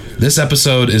do. This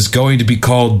episode is going to be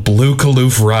called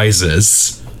Bleukaloof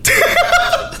Rises.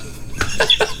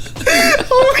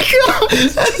 Oh my God.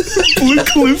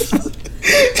 Bleukaloof.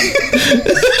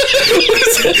 What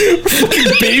is that?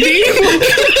 Fucking baby?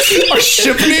 Our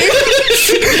ship name?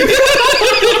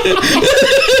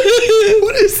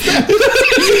 What is that?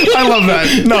 I love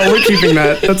that. No, we're keeping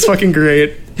that. That's fucking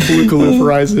great. Bleukaloof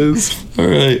Rises. All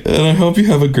right, and I hope you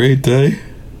have a great day.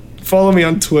 Follow me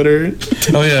on Twitter.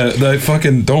 Oh yeah,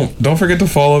 don't forget to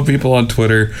follow people on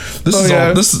Twitter. This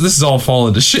is all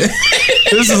falling to shit.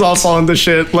 This is all falling to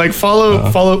shit. Like,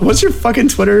 follow. What's your fucking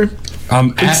Twitter?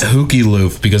 At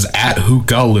Hookieloof, because at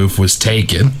Hookaloof was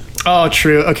taken. Oh,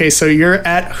 true. Okay, so you're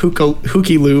at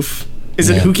Hookieloof. Is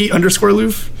it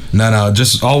Hookie_loof? No,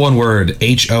 just all one word.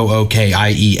 HOOKIELOOF.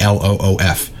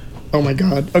 Oh my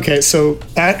God. Okay, so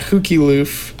at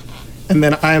Hookieloof, and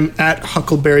then I'm at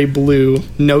Huckleberry Blue,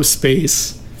 no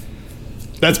space.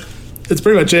 That's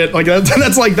pretty much it. Like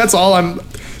that's all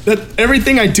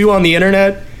everything I do on the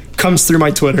internet comes through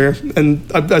my Twitter,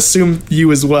 and I assume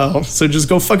you as well. So just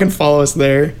go fucking follow us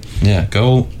there. Yeah,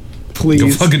 go.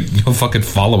 Please. Go fucking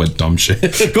follow it, dumb shit.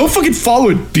 Go fucking follow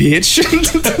it, bitch.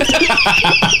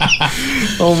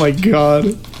 Oh my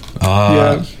God.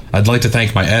 Yeah. I'd like to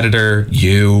thank my editor,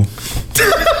 you,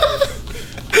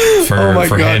 for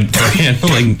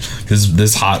handling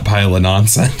this hot pile of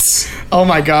nonsense. Oh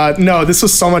my God. No, this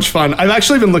was so much fun. I've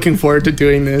actually been looking forward to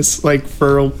doing this, like,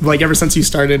 for like ever since you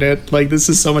started it. Like, this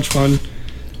is so much fun.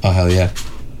 Oh hell yeah.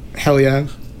 Hell yeah.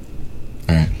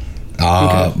 All right.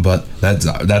 Okay. But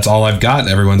that's all I've got.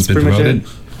 Everyone's been promoted.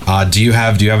 Do you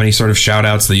have any sort of shout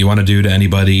outs that you want to do to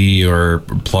anybody, or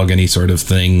plug any sort of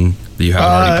thing that you haven't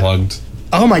already plugged?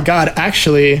 Oh my God,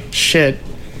 actually, shit.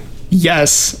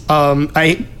 Yes.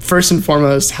 I first and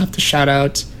foremost have to shout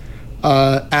out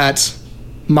at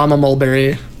Mama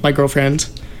Mulberry, my girlfriend,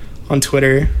 on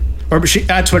Twitter. Or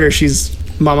at Twitter she's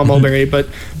Mama Mulberry, but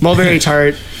Mulberry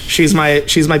Tart, she's my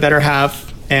better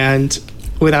half, and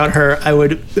without her I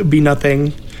would be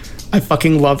nothing. I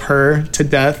fucking love her to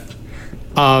death.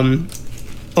 And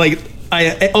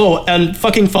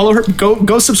fucking follow her.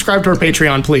 Go subscribe to her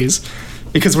Patreon, please,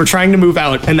 because we're trying to move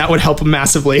out, and that would help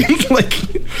massively.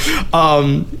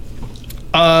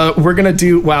 We're gonna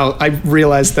do. Wow, I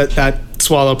realized that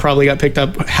swallow probably got picked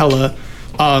up hella.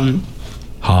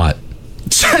 Hot.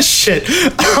 Shit.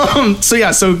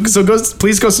 So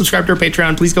please go subscribe to our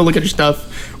Patreon. Please go look at your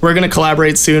stuff. We're gonna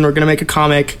collaborate soon. We're gonna make a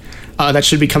comic that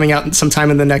should be coming out sometime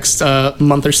in the next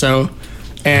month or so,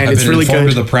 and it's really good.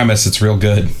 Of the premise, it's real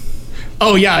good.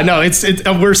 Oh yeah, no,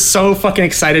 we're so fucking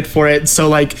excited for it. So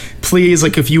like, please,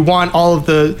 like, if you want all of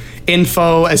the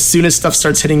info as soon as stuff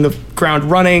starts hitting the ground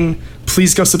running,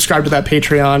 please go subscribe to that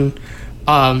Patreon.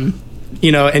 And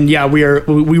yeah, we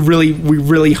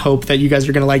really hope that you guys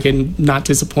are gonna like it and not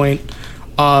disappoint.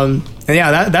 And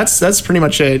yeah, that's pretty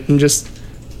much it. And just,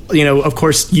 of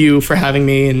course, you for having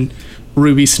me, and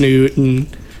Ruby Snoot, and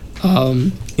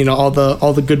all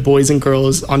the good boys and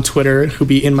girls on Twitter who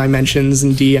be in my mentions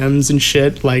and DMs and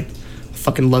shit. Like, I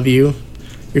fucking love you.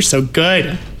 You're so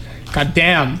good. God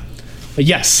damn. But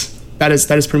yes, that is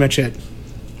pretty much it.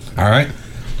 All right.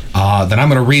 then I'm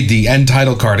going to read the end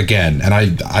title card again. And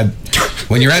I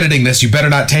when you're editing this, you better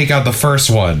not take out the first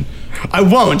one. I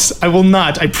won't. I will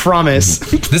not. I promise.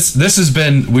 This has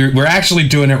been, we're actually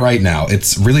doing it right now.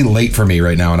 It's really late for me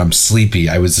right now, and I'm sleepy.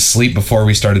 I was asleep before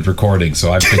we started recording,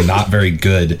 so I've been not very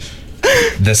good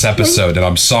this episode, and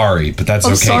I'm sorry, but that's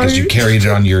okay because you carried it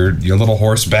on your little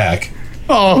horse back.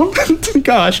 Oh,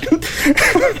 gosh.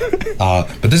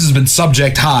 But this has been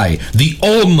Subject High, the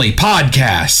only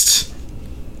podcast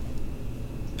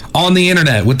on the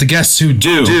internet with the guests who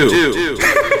do.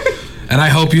 And I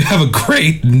hope you have a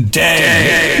great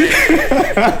day.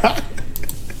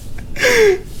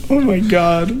 Oh my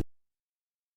God.